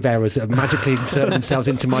got a load of errors that have magically inserted themselves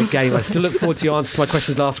into my game. I still look forward to your answers to my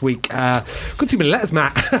questions last week." Good 2 minute letters,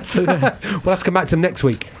 Matt. So, we'll have to come back to them next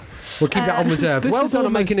week. We'll keep that on reserve. Well done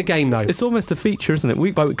on making a game, though. It's almost a feature, isn't it?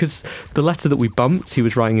 Week by week, because the letter that we bumped, he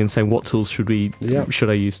was writing in saying, what tools should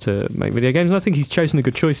I use to make video games? And I think he's chosen a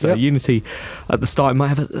good choice there. Yep. Unity, at the start, might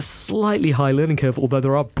have a slightly high learning curve, although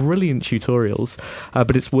there are brilliant tutorials,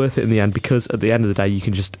 but it's worth it in the end, because at the end of the day, you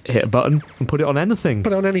can just hit a button and put it on anything.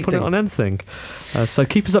 Put it on anything. So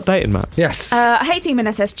keep us updated, Matt. Yes. Hey, team in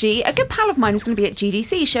SSG. A good pal of mine is going to be at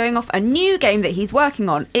GDC showing off a new game that he's working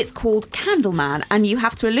on. It's called Candleman, and you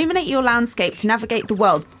have to illuminate your landscape to navigate the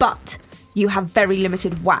world, but you have very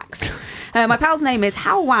limited wax. My pal's name is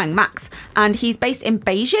Hao Wang Max, and he's based in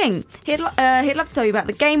Beijing. He'd love to tell you about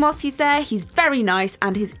the game whilst he's there. He's very nice,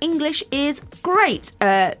 and his English is great.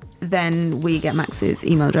 Then we get Max's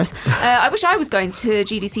email address. I wish I was going to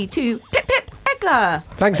GDC too. Pip pip, Edgar.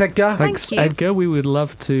 Thanks, Edgar. Thanks, Edgar. We would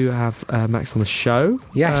love to have Max on the show.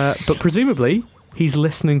 Yes. But presumably, he's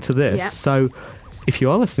listening to this, yep. So if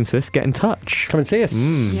you are listening to this, get in touch. Come and see us.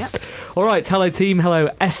 Yep. All right, hello team, hello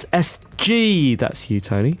SSG. That's you,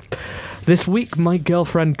 Tony. This week, my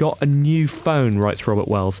girlfriend got a new phone, writes Robert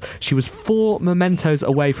Wells. She was 4 mementos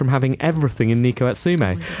away from having everything in Nico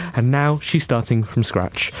Atsume, and now she's starting from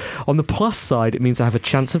scratch. On the plus side, it means I have a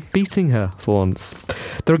chance of beating her for once.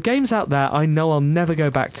 There are games out there I know I'll never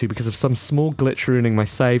go back to because of some small glitch ruining my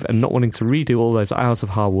save and not wanting to redo all those hours of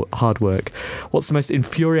hard work. What's the most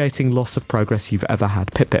infuriating loss of progress you've ever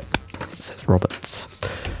had? Pip pip, says Robert.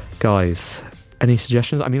 Guys, any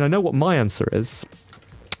suggestions? I mean, I know what my answer is.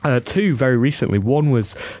 2 very recently. One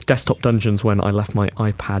was Desktop Dungeons, when I left my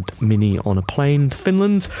iPad mini on a plane to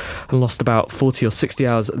Finland and lost about 40 or 60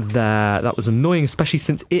 hours there. That was annoying, especially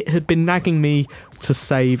since it had been nagging me to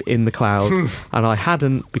save in the cloud and I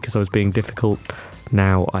hadn't because I was being difficult.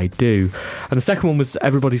 Now I do. And the second one was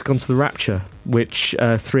Everybody's Gone to the Rapture, which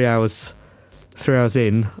 3 hours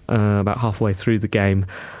in, about halfway through the game,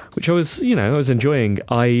 which I was enjoying.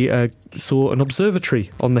 I saw an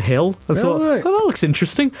observatory on the hill and thought, oh, that looks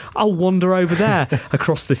interesting. I'll wander over there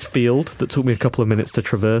across this field that took me a couple of minutes to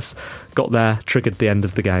traverse. Got there, triggered the end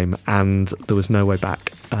of the game, and there was no way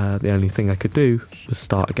back. The only thing I could do was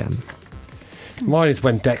start again. Mine is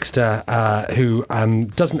when Dexter, who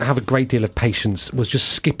doesn't have a great deal of patience, was just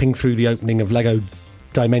skipping through the opening of Lego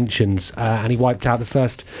Dimensions, and he wiped out the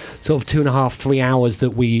first sort of 2.5-3 hours that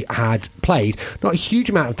we had played. Not a huge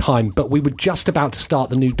amount of time, but we were just about to start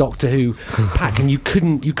the new Doctor Who pack, and you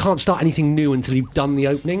can't start anything new until you've done the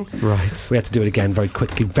opening. Right. We had to do it again very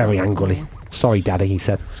quickly, very angrily. Sorry, Daddy, he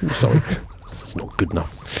said. Sorry. It's not good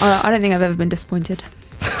enough. I don't think I've ever been disappointed.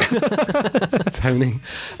 Tony?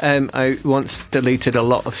 I once deleted a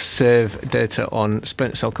lot of save data on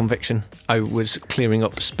Splinter Cell Conviction. I was clearing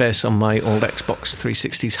up space on my old Xbox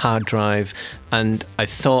 360's hard drive, and I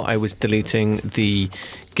thought I was deleting the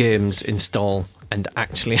game's install, and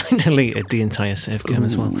actually I deleted the entire save game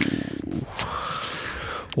as well.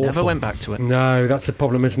 Awful. Never went back to it. No, that's the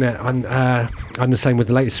problem, isn't it? I'm the same with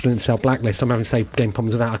the latest Splinter Cell Blacklist. I'm having save game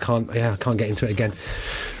problems with that. I can't get into it again.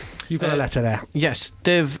 You've got a letter there. Yes,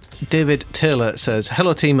 David Taylor says,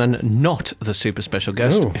 hello team, and not the super special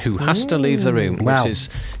guest who has to leave the room, which is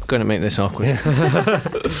going to make this awkward. Yeah.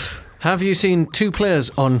 Have you seen 2 players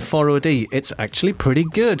on 4OD? It's actually pretty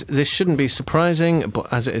good. This shouldn't be surprising, but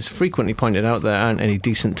as it is frequently pointed out, there aren't any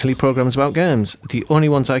decent telly programmes about games. The only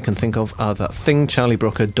ones I can think of are That Thing, Charlie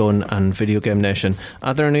Brooker, Done, and Video Game Nation.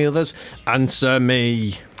 Are there any others? Answer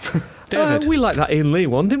me. David. We liked that Ian Lee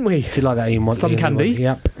one, didn't we? Did like that Ian one? Thumb Candy.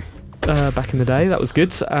 Yep. Back in the day, that was good.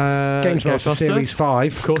 Games Master Series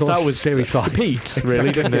 5. Of course, that was Series 5. Pete,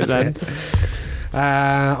 really, didn't it then?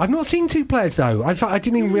 I've not seen 2 players though. I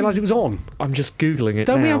didn't even realise it was on. I'm just googling it.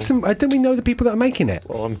 Don't now. we have some? Don't we know the people that are making it?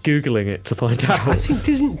 Well, I'm googling it to find out. I think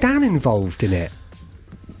isn't Dan involved in it?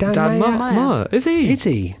 Dan Meyer. Is he? Is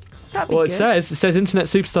he? Well, it says Internet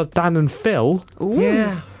Superstars Dan and Phil. Ooh.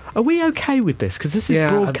 Yeah. Are we okay with this? Because this is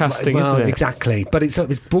broadcasting, isn't it? Exactly. But it's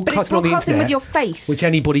broadcasting on the internet, with your face, which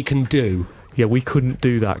anybody can do. Yeah, we couldn't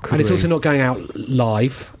do that, could we? And it's also not going out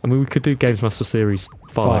live. I mean, we could do Games Master Series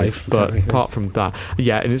 5, but exactly, apart from that,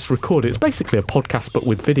 and it's recorded. It's basically a podcast, but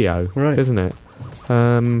with video, right? Isn't it?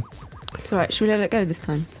 It's all right. Should we let it go this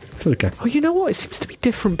time? Let's let it go. Oh, you know what? It seems to be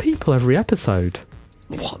different people every episode.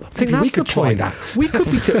 What? I think that's the point. That. We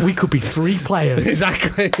could be 3 players.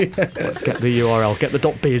 Exactly. Let's get the URL. Get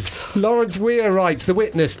the .biz. Lawrence Weir writes, The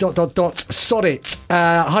Witness, ... sod it.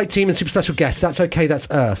 Hi team and super special guests. That's okay. That's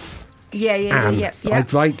Earth. Yeah.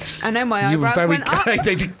 Right. I know my eyebrows went up.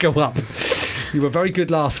 They did go up. You were very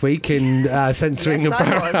good last week in censoring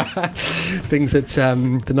things that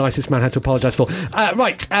the nicest man had to apologise for.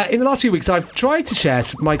 In the last few weeks, I've tried to share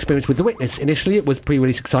my experience with The Witness. Initially, it was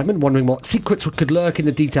pre-release excitement, wondering what secrets could lurk in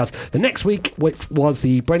the details. The next week, which was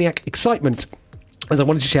the Brainiac excitement, as I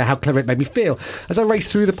wanted to share how clever it made me feel as I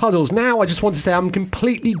raced through the puzzles. Now I just want to say I'm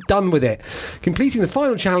completely done with it. Completing the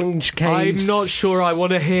final challenge caves... I'm not sure I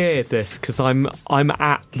want to hear this, because I'm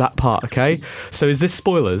at that part, okay? So is this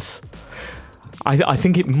spoilers? I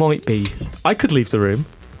think it might be. I could leave the room,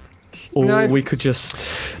 or we could just...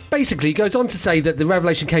 Basically, he goes on to say that the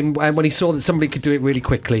revelation came when he saw that somebody could do it really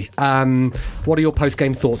quickly. What are your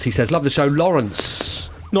post-game thoughts? He says, love the show. Lawrence...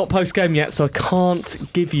 Not post-game yet, so I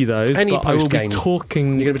can't give you those. Any but post-game. I will be talking...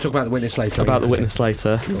 You're going to be talking about The Witness later. About The Witness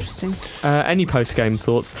later. Interesting. Any post-game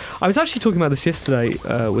thoughts? I was actually talking about this yesterday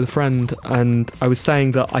with a friend, and I was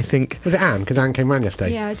saying that I think... Was it Anne? Because Anne came round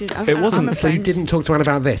yesterday. Yeah, I did. It wasn't. So you didn't talk to Anne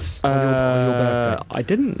about this on your birthday? I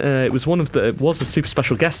didn't. It was it was a super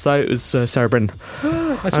special guest, though. It was Sarah Bryn.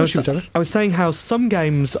 I was saying how some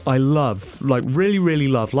games I love, like really, really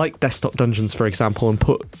love, like Desktop Dungeons, for example, and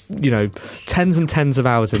put, tens and tens of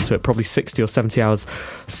hours into it, probably 60 or 70 hours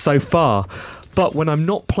so far. but when I'm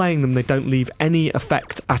not playing them, they don't leave any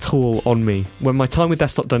effect at all on me. When my time with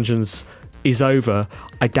Desktop Dungeons is over,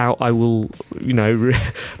 I doubt I will,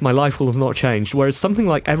 my life will have not changed. Whereas something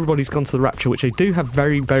like Everybody's Gone to the Rapture, which I do have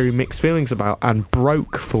very, very mixed feelings about and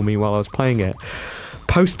broke for me while I was playing it,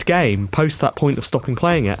 post that point of stopping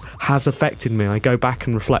playing it, has affected me. I go back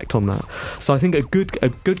and reflect on that. So I think a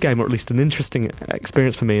good game, or at least an interesting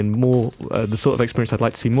experience for me, and more the sort of experience I'd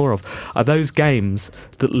like to see more of, are those games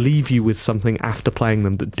that leave you with something after playing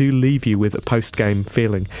them, that do leave you with a post-game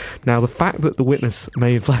feeling. Now, the fact that The Witness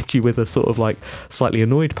may have left you with a sort of like slightly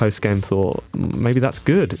annoyed post-game thought, maybe that's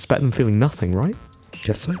good. It's better than feeling nothing, right?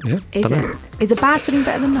 Yes, so, yeah. Is a bad feeling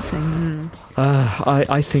better than nothing?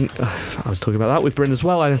 I think I was talking about that with Bryn as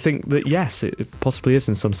well, and I think that yes, it possibly is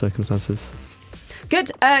in some circumstances. Good.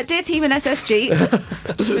 Dear team in SSG,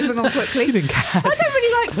 moving on quickly. I don't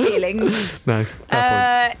really like feelings. No.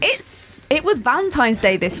 Fair point. It was Valentine's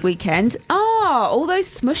Day this weekend. All those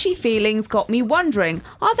smushy feelings got me wondering,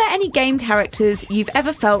 are there any game characters you've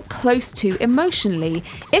ever felt close to emotionally?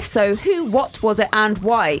 If so, who, what was it, and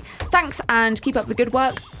why? Thanks, and keep up the good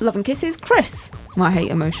work. Love and kisses, Chris. I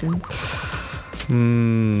hate emotions.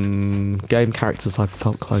 Game characters I've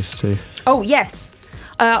felt close to. Oh, yes.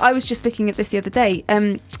 I was just looking at this the other day.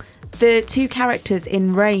 The two characters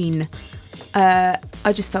in Rain,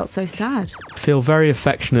 I just felt so sad. I feel very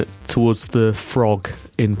affectionate towards the frog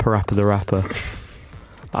in Parappa the Rapper.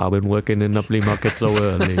 I've been working in the flea market so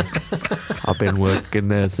early. I've been working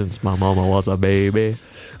there since my mama was a baby.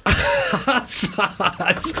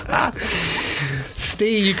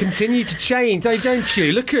 Steve, you continue to change, don't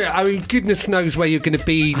you? Look at goodness knows where you're going to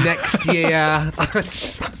be next year.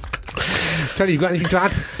 Tony, you got anything to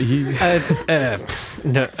add?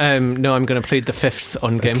 No, I'm going to plead the fifth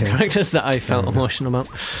on game characters that I felt emotional about.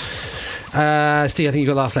 Steve, I think you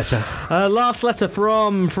got last letter. Last letter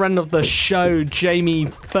from friend of the show, Jamie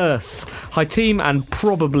Firth. Hi team, and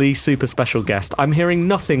probably super special guest. I'm hearing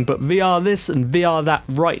nothing but VR this and VR that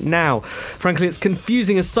right now. Frankly, it's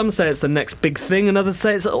confusing, as some say it's the next big thing and others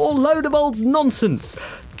say it's a load of old nonsense.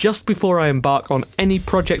 Just before I embark on any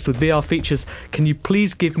projects with VR features, can you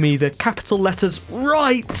please give me the capital letters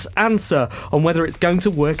right answer on whether it's going to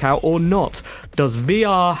work out or not? Does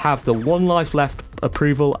VR have the One Life Left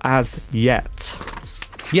approval as yet?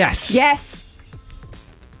 Yes. Yes.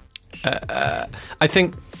 I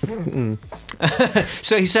think...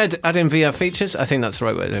 So he said add in VR features. I think that's the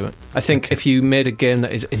right way to do it. I think if you made a game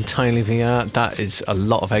that is entirely VR, that is a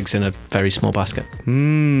lot of eggs in a very small basket.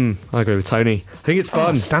 I agree with Tony. I think it's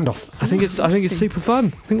fun. Standoff. I think it's super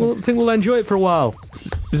fun. I think we'll enjoy it for a while.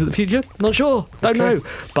 Is it the future? Not sure. Don't know.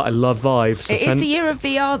 But I love Vive. So it is the year of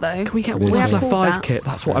VR, though. Can we get One Life Left 5 kit?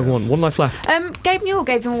 That's what I want. One Life Left. Gabe Newell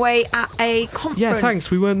gave them away at a conference. Yeah, thanks.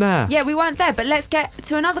 We weren't there. Yeah, we weren't there, but let's get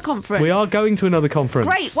to another conference. We are going to another conference.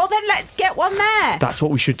 Great. Well, then let's get one there. That's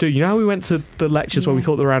what we should do. You know how we went to the lectures where we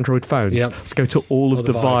thought there were Android phones? Yep. Let's go to all of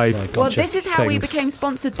the Vive. Gotcha. Well, this is how we became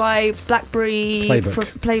sponsored by BlackBerry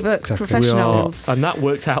Playbook Professionals. And that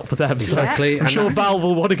worked out for them. Exactly. So I'm sure Valve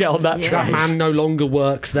will want to get on that track. That man no longer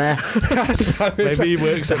works there. Maybe he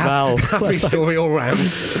works at Valve. Happy story all round.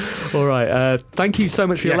 All right. Thank you so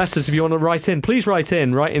much for your letters. If you want to write in, please write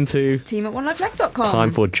into team@onelifeleft.com.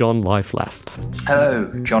 Time for John Life Left. Hello,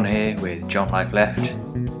 John here with John Life Left.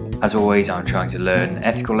 As always, I'm trying to learn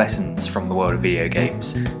ethical lessons from the world of video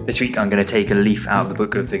games. This week I'm going to take a leaf out of the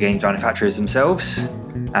book of the games manufacturers themselves,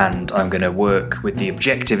 and I'm going to work with the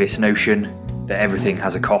objectivist notion that everything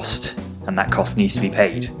has a cost, and that cost needs to be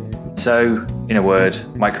paid. So, in a word,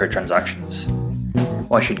 microtransactions.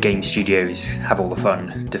 Why should game studios have all the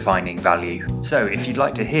fun defining value? So, if you'd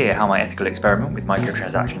like to hear how my ethical experiment with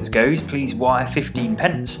microtransactions goes, please wire 15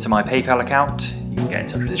 pence to my PayPal account. You can get in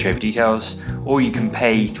touch with the show for details, or you can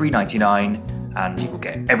pay $3.99 and you will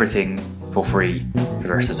get everything for free for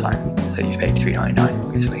the rest of the time. So you've paid $3.99,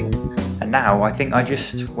 obviously. And now I think I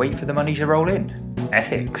just wait for the money to roll in.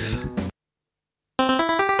 Ethics.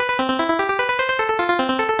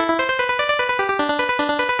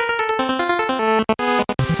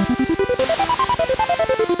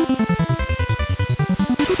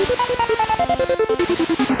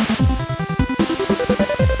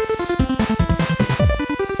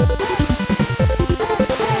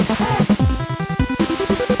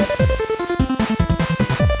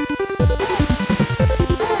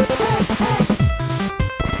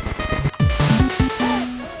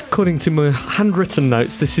 According to my handwritten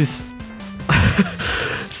notes, this is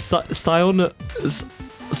Scion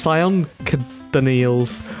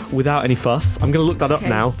Daniels without any fuss. I'm going to look that up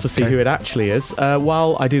now to see who it actually is.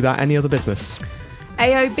 While I do that, any other business?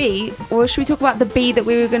 AOB, or should we talk about the B that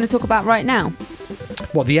we were going to talk about right now?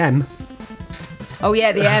 What, the M? Oh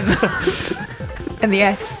yeah, the M and the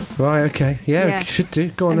S. Right, okay. Yeah, Yeah. should do.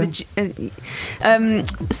 Go on then.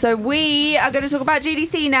 So we are going to talk about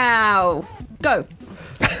GDC now. Go.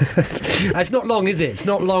 It's not long, is it? It's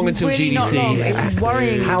not long until really GDC. not long. It's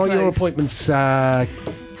worryingly How are your close. appointments?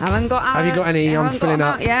 Haven't got out. Have you got any? I'm filling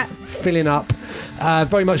up. Yeah. Filling up.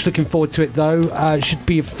 Very much looking forward to it, though. It should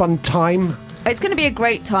be a fun time. It's going to be a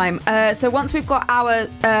great time. So once we've got our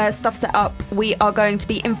stuff set up, we are going to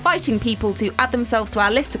be inviting people to add themselves to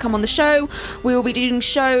our list to come on the show. We will be doing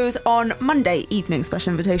shows on Monday evening,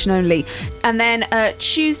 special invitation only. And then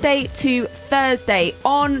Tuesday to Thursday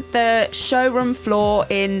on the showroom floor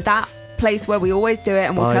in that place where we always do it,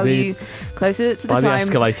 and we'll tell you closer to the by time. the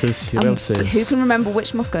escalators, you'll be able to see us. Who can remember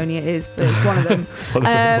which Moscone it is, but it's one of them. It's one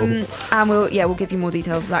of them. And we'll give you more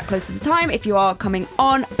details of that closer to the time if you are coming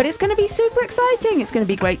on. But it's going to be super exciting. It's going to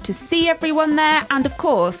be great to see everyone there, and of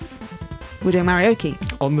course, we're doing Marioki.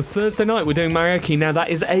 On the Thursday night, we're doing Marioki. Now, that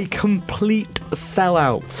is a complete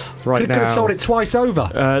sellout right now. Could have sold it twice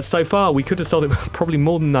over. So far, we could have sold it probably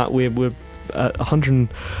more than that. We're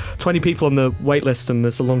 120 people on the wait list, and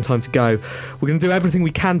there's a long time to go. We're going to do everything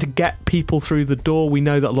we can to get people through the door. We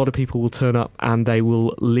know that a lot of people will turn up and they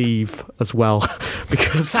will leave as well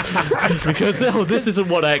because this isn't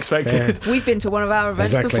what I expected. Yeah. We've been to one of our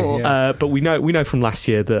events before. Yeah. But we know from last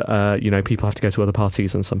year that people have to go to other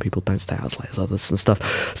parties, and some people don't stay out as late as others and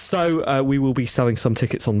stuff. So we will be selling some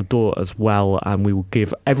tickets on the door as well, and we will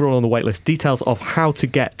give everyone on the wait list details of how to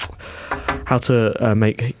give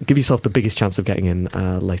yourself the biggest chance of getting in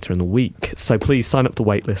later in the week. So please sign up the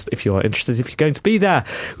wait list if you are interested. If you're going to be there,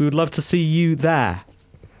 we would love to see you there.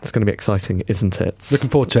 It's going to be exciting, isn't it? Looking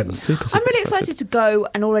forward to it. Super I'm really excited to go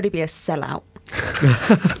and already be a sellout.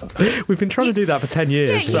 We've been trying to do that for 10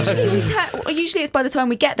 years. Yeah, usually it's by the time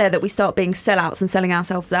we get there that we start being sellouts and selling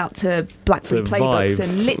ourselves out to Blackberry Playbooks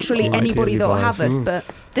and literally anybody that will have us. But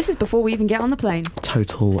this is before we even get on the plane.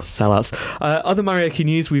 Total sellouts. Other Marioki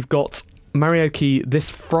news, we've got Marioki this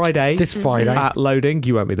Friday at Loading.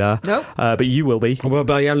 You won't be there. Nope. But you will be.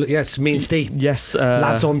 Well, yes, me and Steve. Yes.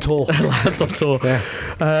 Lads on tour. Lads on tour.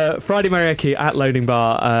 Yeah. Friday Marioki at Loading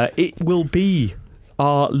Bar. It will be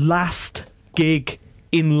our last gig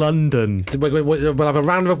in London. We'll have a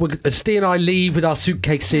round of Steve and I leave with our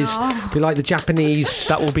suitcases. Be like the Japanese.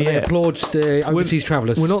 That will be it. Applauds the overseas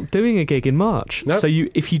travellers. We're not doing a gig in March. Nope. So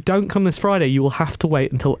if you don't come this Friday, you will have to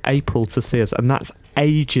wait until April to see us, and that's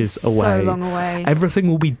ages away. So long away. Everything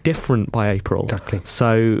will be different by April. Exactly.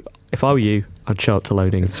 So if I were you, I'd show up to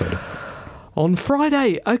Loading. Sorry. On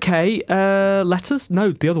Friday. Okay. Letters?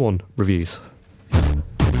 No, the other one. Reviews.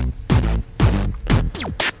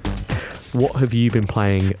 What have you been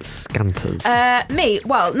playing, Scanters? Me?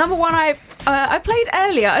 Well, number one, I played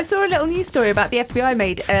earlier. I saw a little news story about the FBI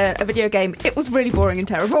made a video game. It was really boring and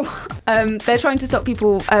terrible. They're trying to stop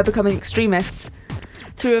people becoming extremists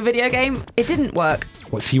through a video game. It didn't work.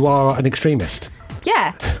 What, so you are an extremist?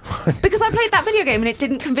 Yeah, because I played that video game and it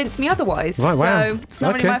didn't convince me otherwise. Right, wow. So it's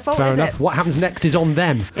not really my fault, fair is enough. it? What happens next is on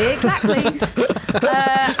them. Exactly.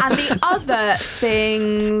 And the other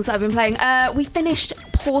things I've been playing, we finished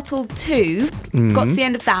Portal 2, got to the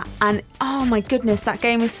end of that, and oh my goodness, that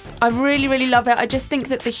game is, I really, really love it. I just think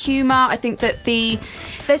that the humour, I think that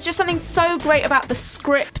there's just something so great about the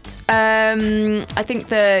script. I think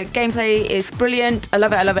the gameplay is brilliant. I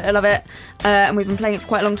love it. And we've been playing it for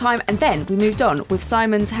quite a long time. And then we moved on with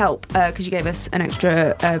Simon's help, because you gave us an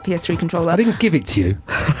extra PS3 controller. I didn't give it to you.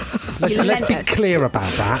 Let's be clear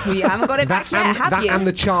about that. You haven't got it back yet, have you? And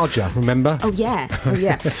the charger, remember? Oh yeah.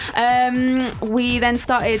 We then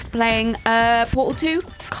started playing Portal 2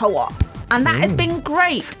 co-op. And that has been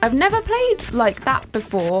great. I've never played like that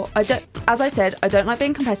before. As I said, I don't like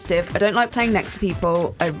being competitive. I don't like playing next to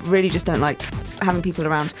people. I really just don't like having people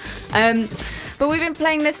around. But we've been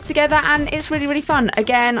playing this together and it's really, really fun.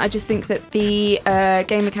 Again, I just think that the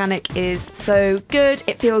game mechanic is so good.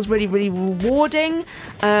 It feels really, really rewarding.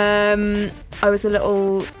 I was a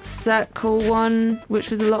little circle one, which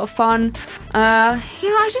was a lot of fun.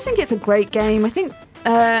 I just think it's a great game. I think...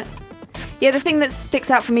 the thing that sticks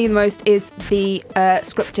out for me the most is the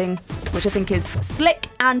scripting, which I think is slick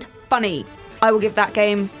and funny. I will give that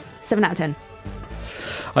game 7 out of 10.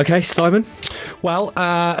 Okay, Simon? Well,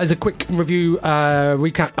 as a quick review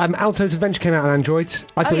recap, Alto's Adventure came out on Android.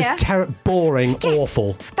 I thought it was boring,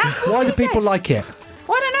 awful. That's what Why do I people said. like it?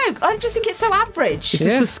 Well, I don't know. I just think it's so average. Is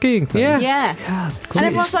this the skiing thing? Yeah. And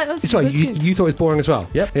everyone's like, Sorry, you thought it was boring as well?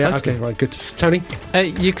 Yep. Yeah, totally. okay, right, good. Tony?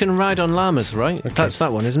 You can ride on llamas, right? Okay. That's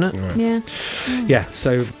that one, isn't it? Right. Yeah. Yeah,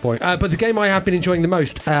 so boring. But the game I have been enjoying the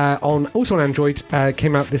most, also on Android,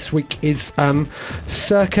 came out this week, is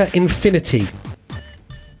Circa Infinity.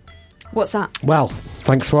 What's that? Well,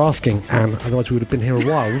 thanks for asking, Anne. Otherwise, we would have been here a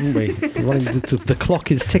while, wouldn't we? The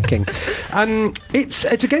clock is ticking. It's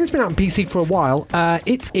a game that's been out on PC for a while.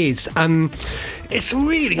 It is. It's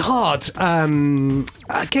really hard.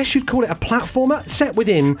 I guess you'd call it a platformer set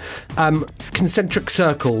within concentric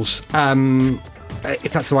circles.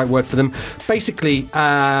 If that's the right word for them. Basically,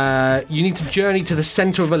 you need to journey to the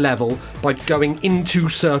centre of a level by going into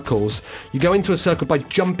circles. You go into a circle by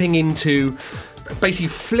jumping into...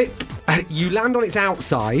 Basically, you land on its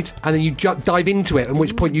outside, and then you dive into it. At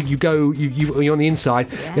which point you're on the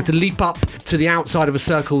inside. Yeah. You have to leap up to the outside of a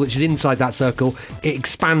circle, which is inside that circle. It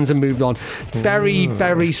expands and moves on. Very,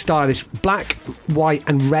 very stylish. Black, white,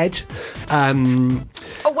 and red.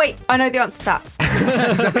 Oh wait, I know the answer to that.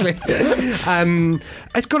 Exactly.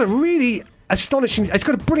 It's got a really astonishing. It's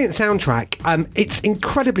got a brilliant soundtrack. It's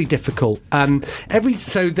incredibly difficult.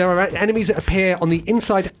 So there are enemies that appear on the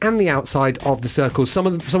inside and the outside of the circles. Some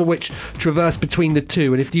of which traverse between the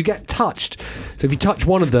two. And if you get touched, so if you touch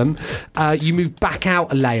one of them, you move back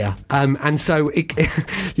out a layer. And so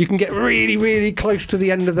you can get really, really close to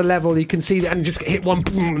the end of the level. You can see that and just hit one,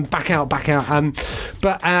 boom, and back out. And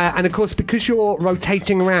of course, because you're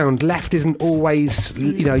rotating around, left isn't always.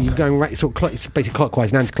 You're going right, sort of basically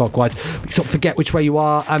clockwise and anti-clockwise. You sort of forget which way you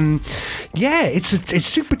are. It's a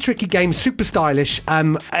super tricky game, super stylish.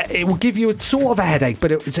 It will give you a sort of a headache,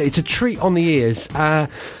 but it's a treat on the ears.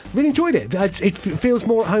 Really enjoyed it. It feels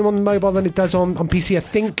more at home on mobile than it does on PC. I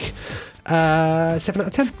think 7 out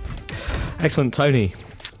of 10. Excellent, Tony.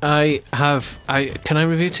 Can I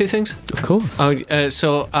review two things? Of course.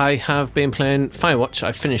 So I have been playing Firewatch.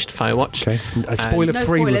 I finished Firewatch. Okay. A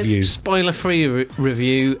spoiler-free review. Spoiler-free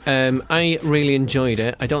review. I really enjoyed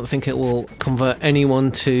it. I don't think it will convert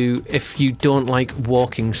anyone to, if you don't like so-called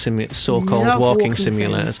walking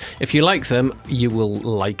simulators. If you like them, you will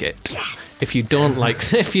like it. Yes. If you don't like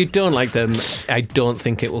them, I don't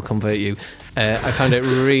think it will convert you. I found it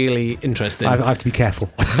really interesting. I have to be careful.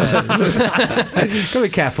 Got to be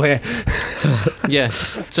careful here. Yeah,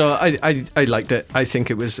 so I liked it. I think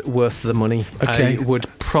it was worth the money. Okay.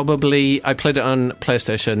 I played it on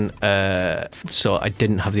PlayStation, so I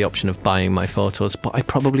didn't have the option of buying my photos, but I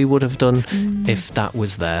probably would have done if that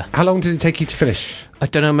was there. How long did it take you to finish? I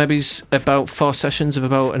don't know, maybe it's about 4 sessions of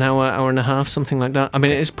about an hour and a half, something like that. I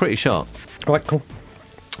mean, it is pretty short. All right, cool.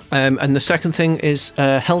 And the second thing is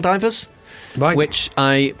Helldivers. Right. Which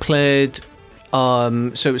I played.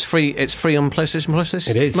 So it's free. It's free on PlayStation Plus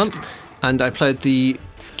this month, and I played the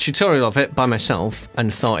tutorial of it by myself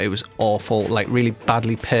and thought it was awful, like really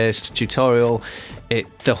badly paced tutorial.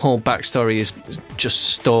 The whole backstory is just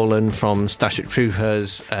stolen from Starship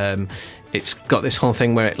Troopers. It's got this whole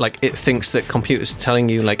thing where it thinks that computers telling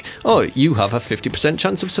you like, oh, you have a 50%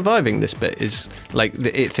 chance of surviving this bit is like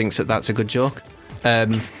it thinks that that's a good joke.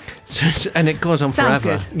 And it goes on Sounds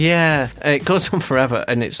forever. Good. Yeah, it goes on forever,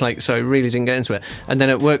 and it's like, so I really didn't get into it. And then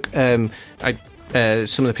at work, some of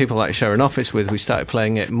the people that I share an office with, we started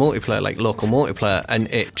playing it multiplayer, like local multiplayer, and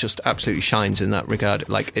it just absolutely shines in that regard.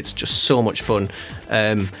 Like, it's just so much fun.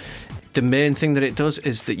 The main thing that it does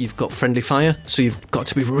is that you've got friendly fire, so you've got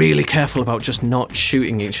to be really careful about just not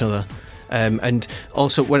shooting each other. And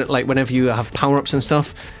also, whenever you have power-ups and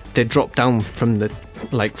stuff, they drop down from the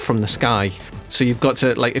sky. So you've got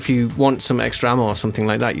to, if you want some extra ammo or something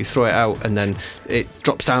like that, you throw it out and then it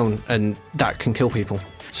drops down and that can kill people.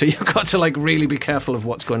 So you've got to, really be careful of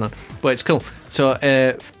what's going on. But it's cool. So,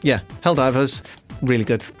 Helldivers, really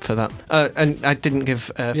good for that. And I didn't give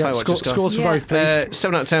Firewatch a score. Scores for both, please.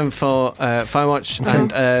 7 out of 10 for Firewatch,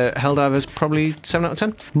 and Helldivers, probably 7 out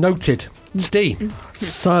of 10. Noted. Steve.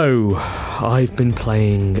 So, I've been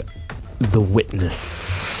playing The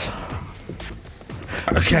Witness.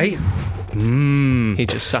 Okay. He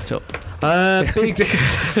just sat up. Big.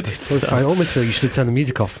 I almost feel you should have turned the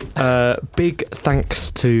music off. Big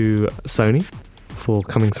thanks to Sony for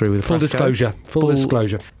coming through with a full disclosure. Full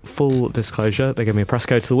disclosure. They gave me a press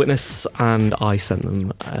code to The Witness, and I sent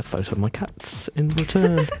them a photo of my cats in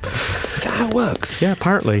return. Is that how it works? Yeah,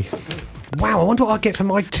 apparently. Wow, I wonder what I'd get for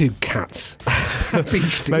my 2 cats.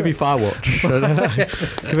 Maybe Firewatch.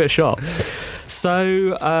 Give it a shot.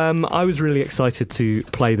 So, I was really excited to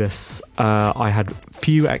play this. I had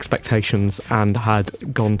few expectations and had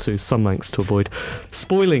gone to some lengths to avoid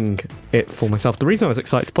spoiling it for myself. The reason I was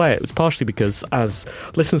excited to play it was partially because, as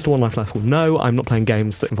listeners to One Life Left will know, I'm not playing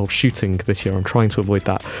games that involve shooting this year. I'm trying to avoid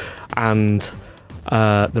that. And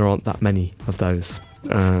there aren't that many of those.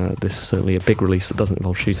 This is certainly a big release that doesn't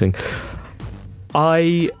involve shooting.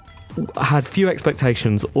 I had few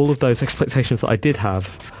expectations. All of those expectations that I did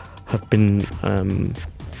have been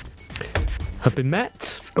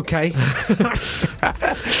met. Okay.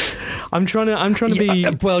 I'm trying to be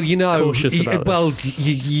cautious about this.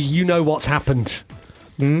 You know what's happened.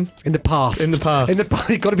 In the past. You've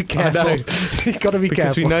got to be careful. You've got to be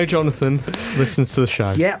careful. Because we know Jonathan listens to the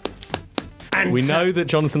show. Yep. And we know that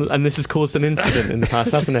Jonathan, and this has caused an incident in the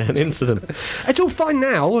past, hasn't it? An incident. It's all fine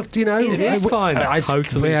now, you know. It is fine.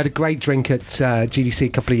 Totally. We had a great drink at GDC a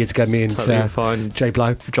couple of years ago, me and fine. Jay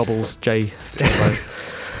Blow. Jobbles, Jay Blow.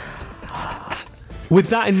 With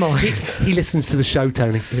that in mind, he listens to the show,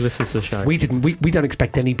 Tony. He listens to the show. We don't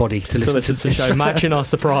expect anybody to listen to the show. Imagine our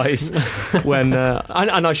surprise when,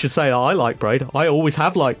 and I should say, I like Braid. I always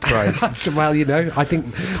have liked Braid. Well, you know, I think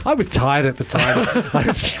I was tired at the time. I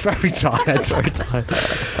was very tired. Very tired.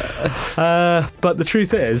 But the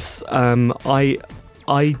truth is, I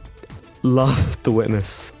love The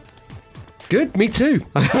Witness. Good, me too.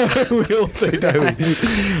 We all do, don't we?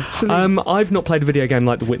 I've not played a video game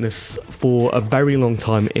like The Witness for a very long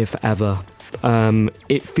time, if ever.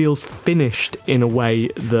 It feels finished in a way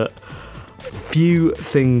that few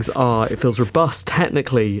things are. It feels robust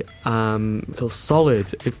technically, it feels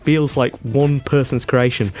solid. It feels like one person's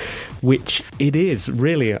creation, which it is,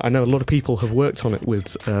 really. I know a lot of people have worked on it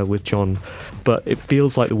with John, but it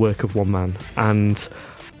feels like the work of one man, and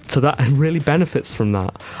to that, and really benefits from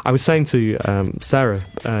that. I was saying to Sarah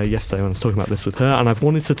yesterday when I was talking about this with her, and I've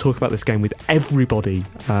wanted to talk about this game with everybody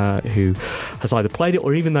who has either played it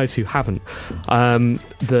or even those who haven't,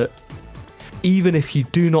 that even if you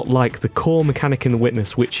do not like the core mechanic in The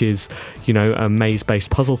Witness, which is, you know, a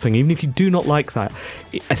maze-based puzzle thing, even if you do not like that,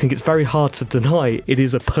 I think it's very hard to deny it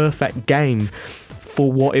is a perfect game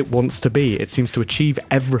for what it wants to be. It seems to achieve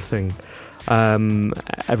everything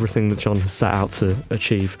that John has set out to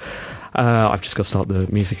achieve. I've just got to start the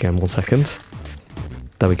music again. 1 second.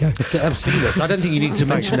 There we go. I've seen this. I don't think you need to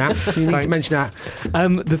mention that.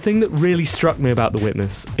 The thing that really struck me about The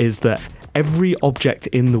Witness is that every object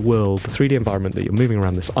in the world, the 3D environment that you're moving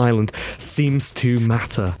around this island, seems to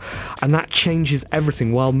matter. And that changes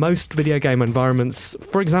everything. While most video game environments,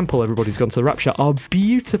 for example, Everybody's Gone to the Rapture, are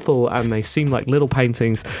beautiful and they seem like little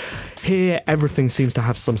paintings, here everything seems to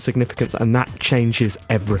have some significance, and that changes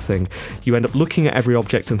everything. You end up looking at every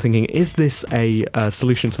object and thinking, is this a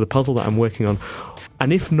solution to the puzzle that I'm working on?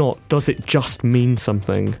 And if not, does it just mean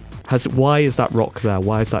something? Why is that rock there?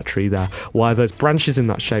 Why is that tree there? Why are those branches in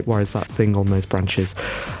that shape? Why is that thing on those branches?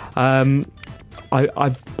 I've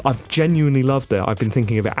genuinely loved it. I've been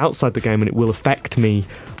thinking of it outside the game, and it will affect me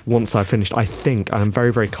once I've finished. I think I'm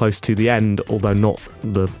very, very close to the end, although not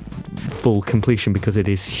the full completion, because it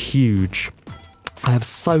is huge. I have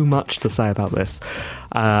so much to say about this,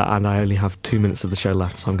 and I only have 2 minutes of the show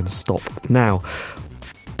left, so I'm going to stop now.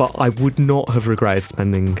 But I would not have regretted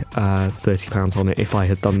spending £30 on it if I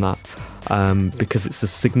had done that, because it's a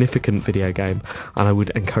significant video game, and I would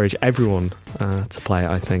encourage everyone to play it.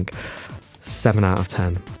 I think 7 out of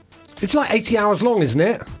 10. It's like 80 hours long, isn't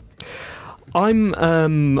it? I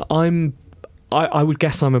would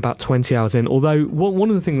guess I'm about 20 hours in. Although one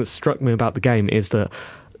of the things that struck me about the game is that,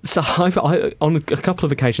 so on a couple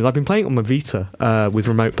of occasions, I've been playing it on my Vita with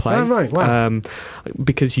remote play. Oh, right, wow.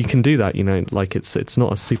 Because you can do that, you know, like it's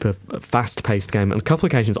not a super fast-paced game. And a couple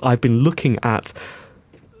of occasions, I've been looking at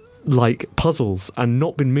like puzzles and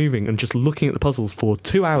not been moving and just looking at the puzzles for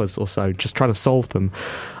 2 hours or so, just trying to solve them,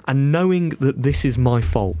 and knowing that this is my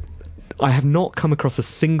fault. I have not come across a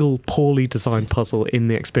single poorly designed puzzle in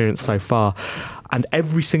the experience so far, and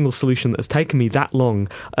every single solution that has taken me that long,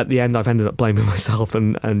 at the end I've ended up blaming myself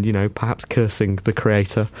and you know, perhaps cursing the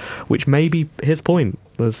creator, which may be his point.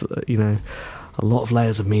 There's you know, a lot of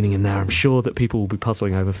layers of meaning in there. I'm sure that people will be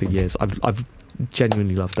puzzling over for years. I've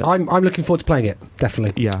genuinely loved it. I'm looking forward to playing it,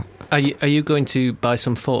 definitely. Yeah. Are you going to buy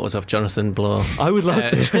some photos of Jonathan Blow? I would love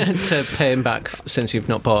to pay him back since you've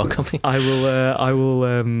not bought a copy. I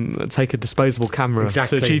will take a disposable camera to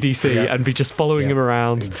GDC and be just following him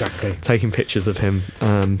around, taking pictures of him.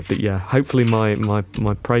 But yeah, hopefully my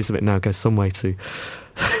praise of it now goes some way to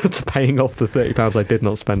paying off the £30 I did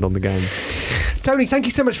not spend on the game. Tony, thank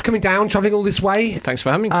you so much for coming down, travelling all this way. Thanks for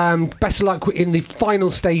having me. Best of luck in the final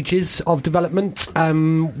stages of development.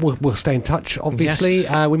 We'll stay in touch, obviously.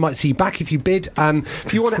 Yes. We might see you back if you bid.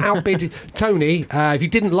 If you want to outbid Tony, if you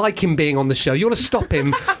didn't like him being on the show, you want to stop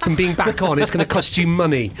him from being back on, it's going to cost you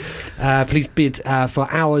money. Please bid for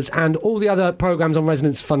ours and all the other programmes on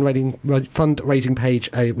Resonance fundraising page,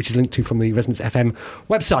 which is linked to from the Resonance FM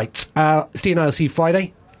website. Steve and I will see you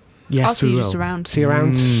Friday. Yes, I'll see you just around. See you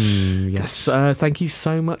around. Yes. Thank you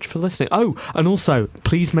so much for listening. Oh, and also,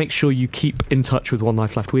 please make sure you keep in touch with One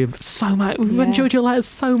Life Left. We have so much. We've enjoyed your letters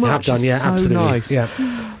so much. Have done, yeah, so absolutely. Nice. Yeah.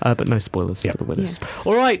 But no spoilers for the winners. Yeah.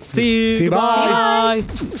 All right. See you. See you. Bye.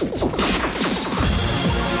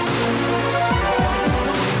 Bye.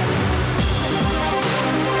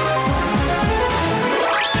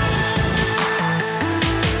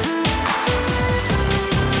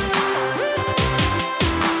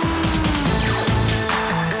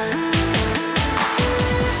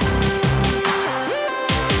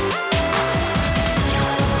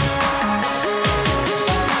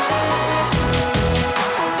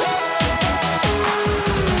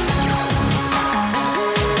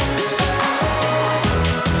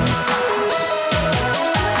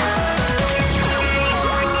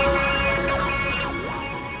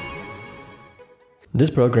 This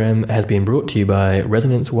program has been brought to you by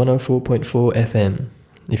Resonance 104.4 FM.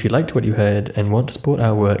 If you liked what you heard and want to support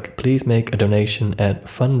our work, please make a donation at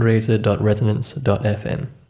fundraiser.resonance.fm.